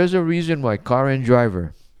 There's a reason why Car and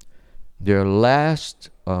Driver, their last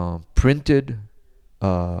printed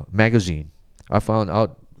magazine, I found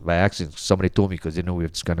out by accident. Somebody told me because they know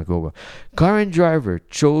it's going to go well. Car and Driver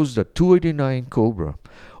chose the 289 Cobra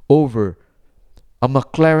over a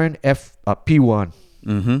McLaren P1.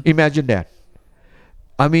 Mm-hmm. Imagine that.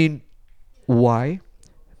 I mean, why?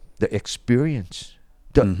 The experience.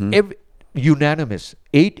 Unanimous.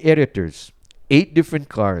 8 editors, 8 different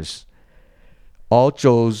cars, all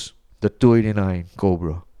chose the 289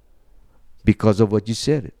 Cobra because of what you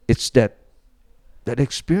said. It's that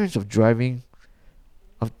experience of driving.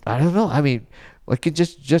 I don't know. I mean, like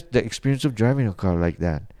just the experience of driving a car like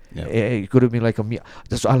that. Yeah. It could have been like I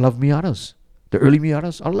love Miatas. The early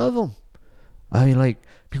Miatas, I love them. I mean, like,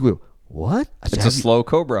 people go, what? It's a slow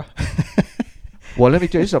Cobra. Well, let me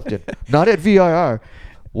tell you something. Not at VIR.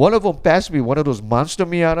 One of them passed me, one of those monster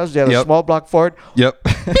Miatas. They had a small block Ford. Yep.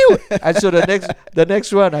 And so the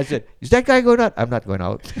next one, I said, is that guy going out? I'm not going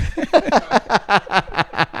out.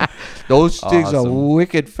 Those things are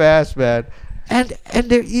wicked fast, man. And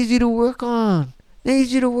they're easy to work on.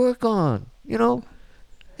 And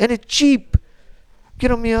it's cheap. Get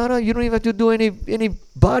a Miata, you don't even have to do any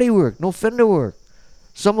body work, no fender work.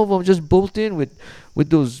 Some of them just bolt in with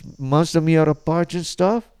those monster Miata parts and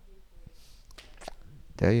stuff.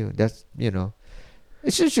 Tell you, that's,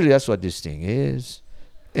 essentially that's what this thing is.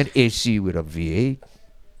 An AC with a V8.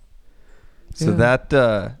 So that,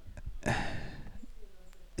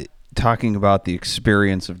 talking about the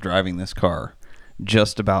experience of driving this car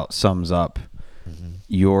just about sums up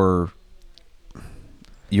your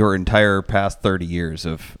entire past 30 years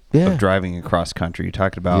of driving across country. You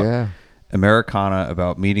talked about Americana,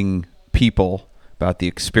 about meeting people, about the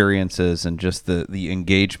experiences, and just the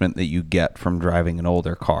engagement that you get from driving an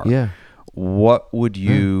older car. Yeah. What would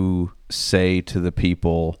you say to the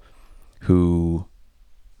people who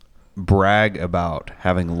brag about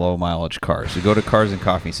having low mileage cars? You go to Cars and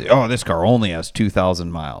Coffee and say, oh, this car only has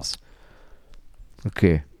 2,000 miles.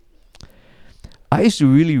 Okay. I used to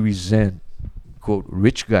really resent, quote,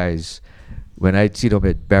 rich guys when I'd see them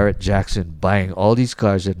at Barrett Jackson buying all these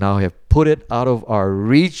cars that now have put it out of our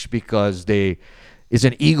reach because it's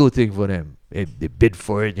an ego thing for them. They bid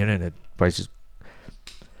for it, and the prices.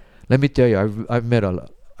 Let me tell you, I've made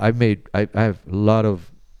a lot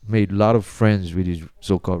of friends with these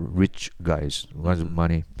so-called rich guys who has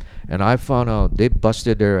money, and I found out they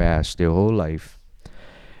busted their ass their whole life,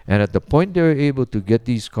 and at the point they were able to get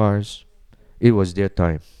these cars, it was their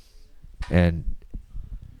time, and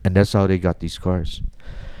that's how they got these cars.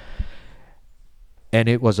 And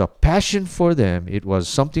it was a passion for them. It was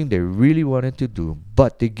something they really wanted to do,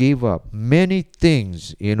 but they gave up many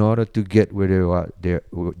things in order to get where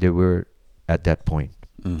they were at that point.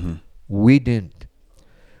 Mm-hmm. We didn't.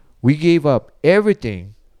 We gave up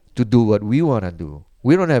everything to do what we want to do.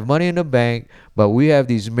 We don't have money in the bank, but we have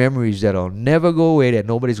these memories that'll never go away that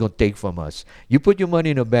nobody's going to take from us. You put your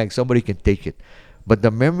money in the bank, somebody can take it. But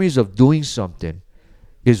the memories of doing something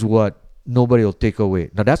is what nobody will take away.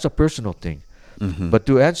 Now, that's a personal thing. Mm-hmm. But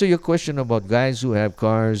to answer your question about guys who have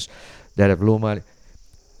cars that have low mileage,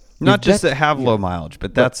 not just that have low mileage,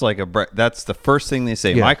 but that's that's the first thing they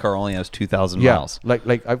say. My car only has 2,000 miles. Like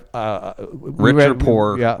rich or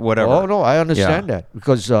poor, whatever. Oh no, I understand that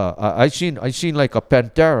because I seen like a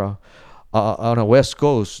Pantera on the West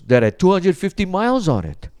Coast that had 250 miles on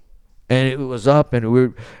it, and it was up, and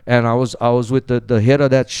I was with the head of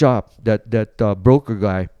that shop, that broker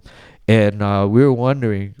guy. And we were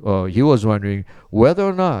wondering, he was wondering whether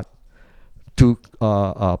or not to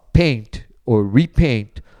paint or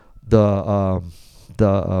repaint the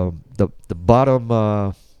bottom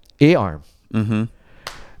A-arm. Mm-hmm.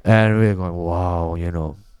 And we were going,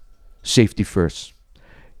 wow, safety first.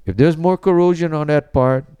 If there's more corrosion on that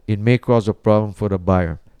part, it may cause a problem for the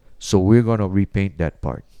buyer. So we're going to repaint that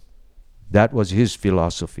part. That was his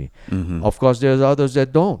philosophy. Mm-hmm. Of course, there's others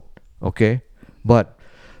that don't, okay? But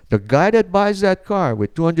the guy that buys that car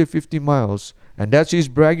with 250 miles and that's his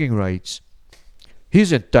bragging rights.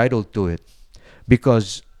 He's entitled to it,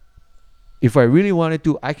 because if I really wanted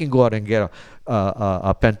to, I can go out and get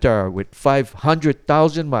a Pantera with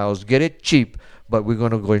 500,000 miles, get it cheap, but we're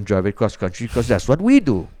going to go and drive it cross country because that's what we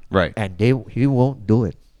do. Right. And he won't do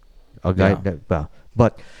it. A guy Yeah.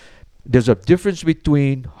 but there's a difference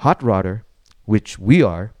between hot rodder, which we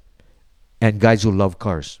are, and guys who love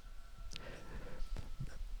cars.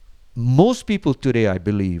 Most people today, I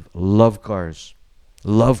believe, love cars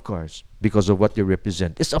because of what they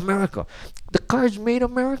represent. It's America. The cars made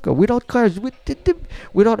America. Without cars,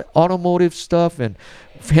 without automotive stuff and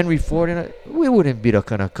Henry Ford, we wouldn't be the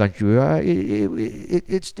kind of country we are.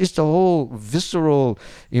 It's the whole visceral,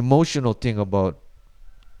 emotional thing about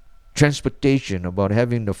transportation, about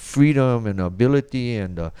having the freedom and the ability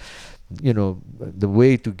and the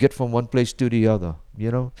way to get from one place to the other.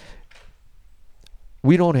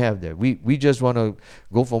 We don't have that. We just want to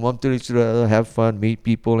go from one place to the other, have fun, meet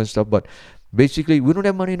people and stuff. But basically, we don't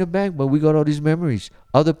have money in the bank, but we got all these memories.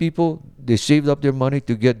 Other people, they saved up their money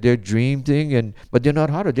to get their dream thing, but they're not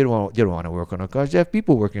harder. They don't want to work on their cars. They have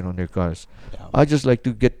people working on their cars. Yeah. I just like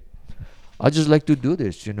to do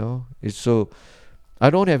this. It's so. I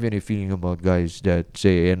don't have any feeling about guys that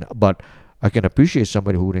say, but I can appreciate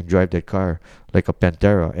somebody who wouldn't drive that car like a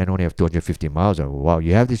Pantera and only have 250 miles. Wow,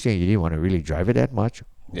 you have this thing, you didn't want to really drive it that much?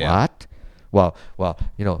 Yeah. What? Well,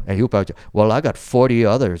 and he'll probably, I got 40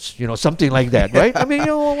 others, something like that, right? I mean,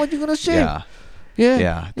 what you going to say?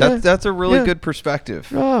 Yeah. That's a really good perspective.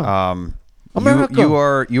 Yeah.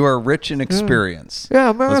 America. You are rich in experience. Yeah,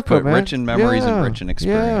 America, Let's put man. rich in memories and rich in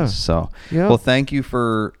experience. So, well, thank you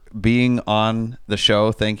for being on the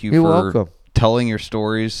show. Thank you You're for welcome. telling your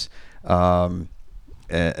stories. To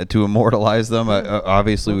immortalize them.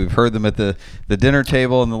 Obviously, we've heard them at the dinner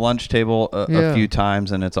table and the lunch table a few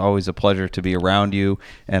times, and it's always a pleasure to be around you.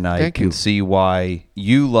 And I can see why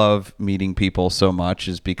you love meeting people so much,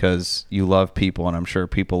 is because you love people, and I'm sure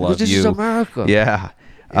people love you. This is America. Yeah.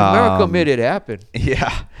 America made it happen.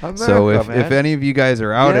 Yeah. America, so if man. any of you guys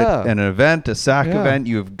are out at an event, a SAC event,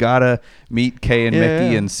 you've got to meet Kay and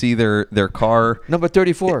Mickey and see their car. Number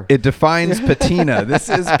 34. It defines patina. This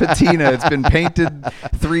is patina. It's been painted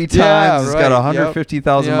 3 times. It's got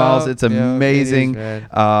 150,000 miles. It's amazing. It is,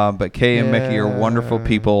 but Kay and Mickey are wonderful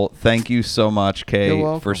people. Thank you so much,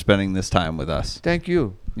 Kay, for spending this time with us. Thank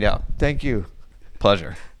you. Yeah. Thank you.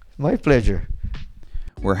 Pleasure. My pleasure.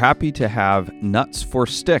 We're happy to have Nuts for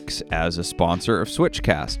Sticks as a sponsor of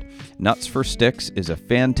SwitchCast. Nuts for Sticks is a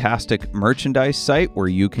fantastic merchandise site where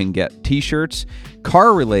you can get t-shirts,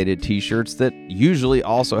 car-related t-shirts that usually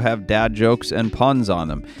also have dad jokes and puns on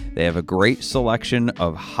them. They have a great selection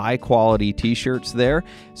of high-quality t-shirts there,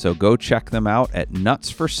 so go check them out at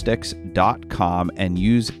nutsforsticks.com and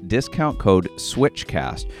use discount code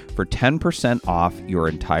SwitchCast for 10% off your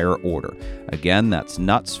entire order. Again, that's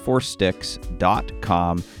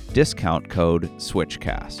nutsforsticks.com, discount code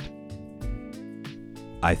SwitchCast.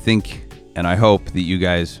 I think and I hope that you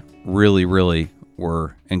guys really, really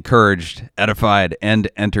were encouraged, edified, and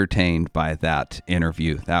entertained by that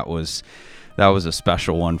interview. That was a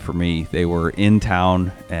special one for me. They were in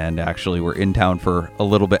town, and actually were in town for a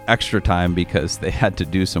little bit extra time because they had to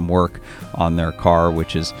do some work on their car,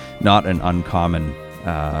 which is not an uncommon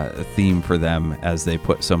theme for them, as they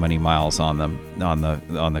put so many miles on them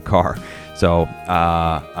on the car. So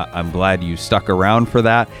I'm glad you stuck around for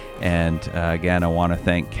that. And again, I want to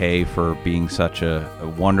thank Kay for being such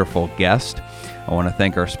a wonderful guest. I want to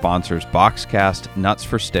thank our sponsors, Boxcast, Nuts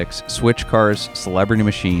for Sticks, Switch Cars, Celebrity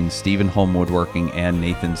Machines, Stephen Home Woodworking, and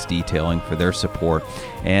Nathan's Detailing for their support.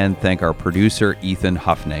 And thank our producer, Ethan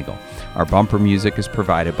Huffnagel. Our bumper music is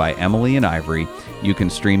provided by Emily and Ivory. You can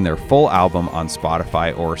stream their full album on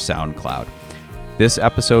Spotify or SoundCloud. This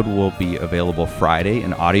episode will be available Friday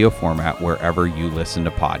in audio format wherever you listen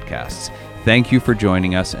to podcasts. Thank you for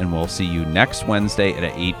joining us, and we'll see you next Wednesday at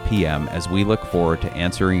 8 p.m. as we look forward to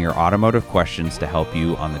answering your automotive questions to help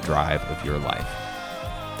you on the drive of your life.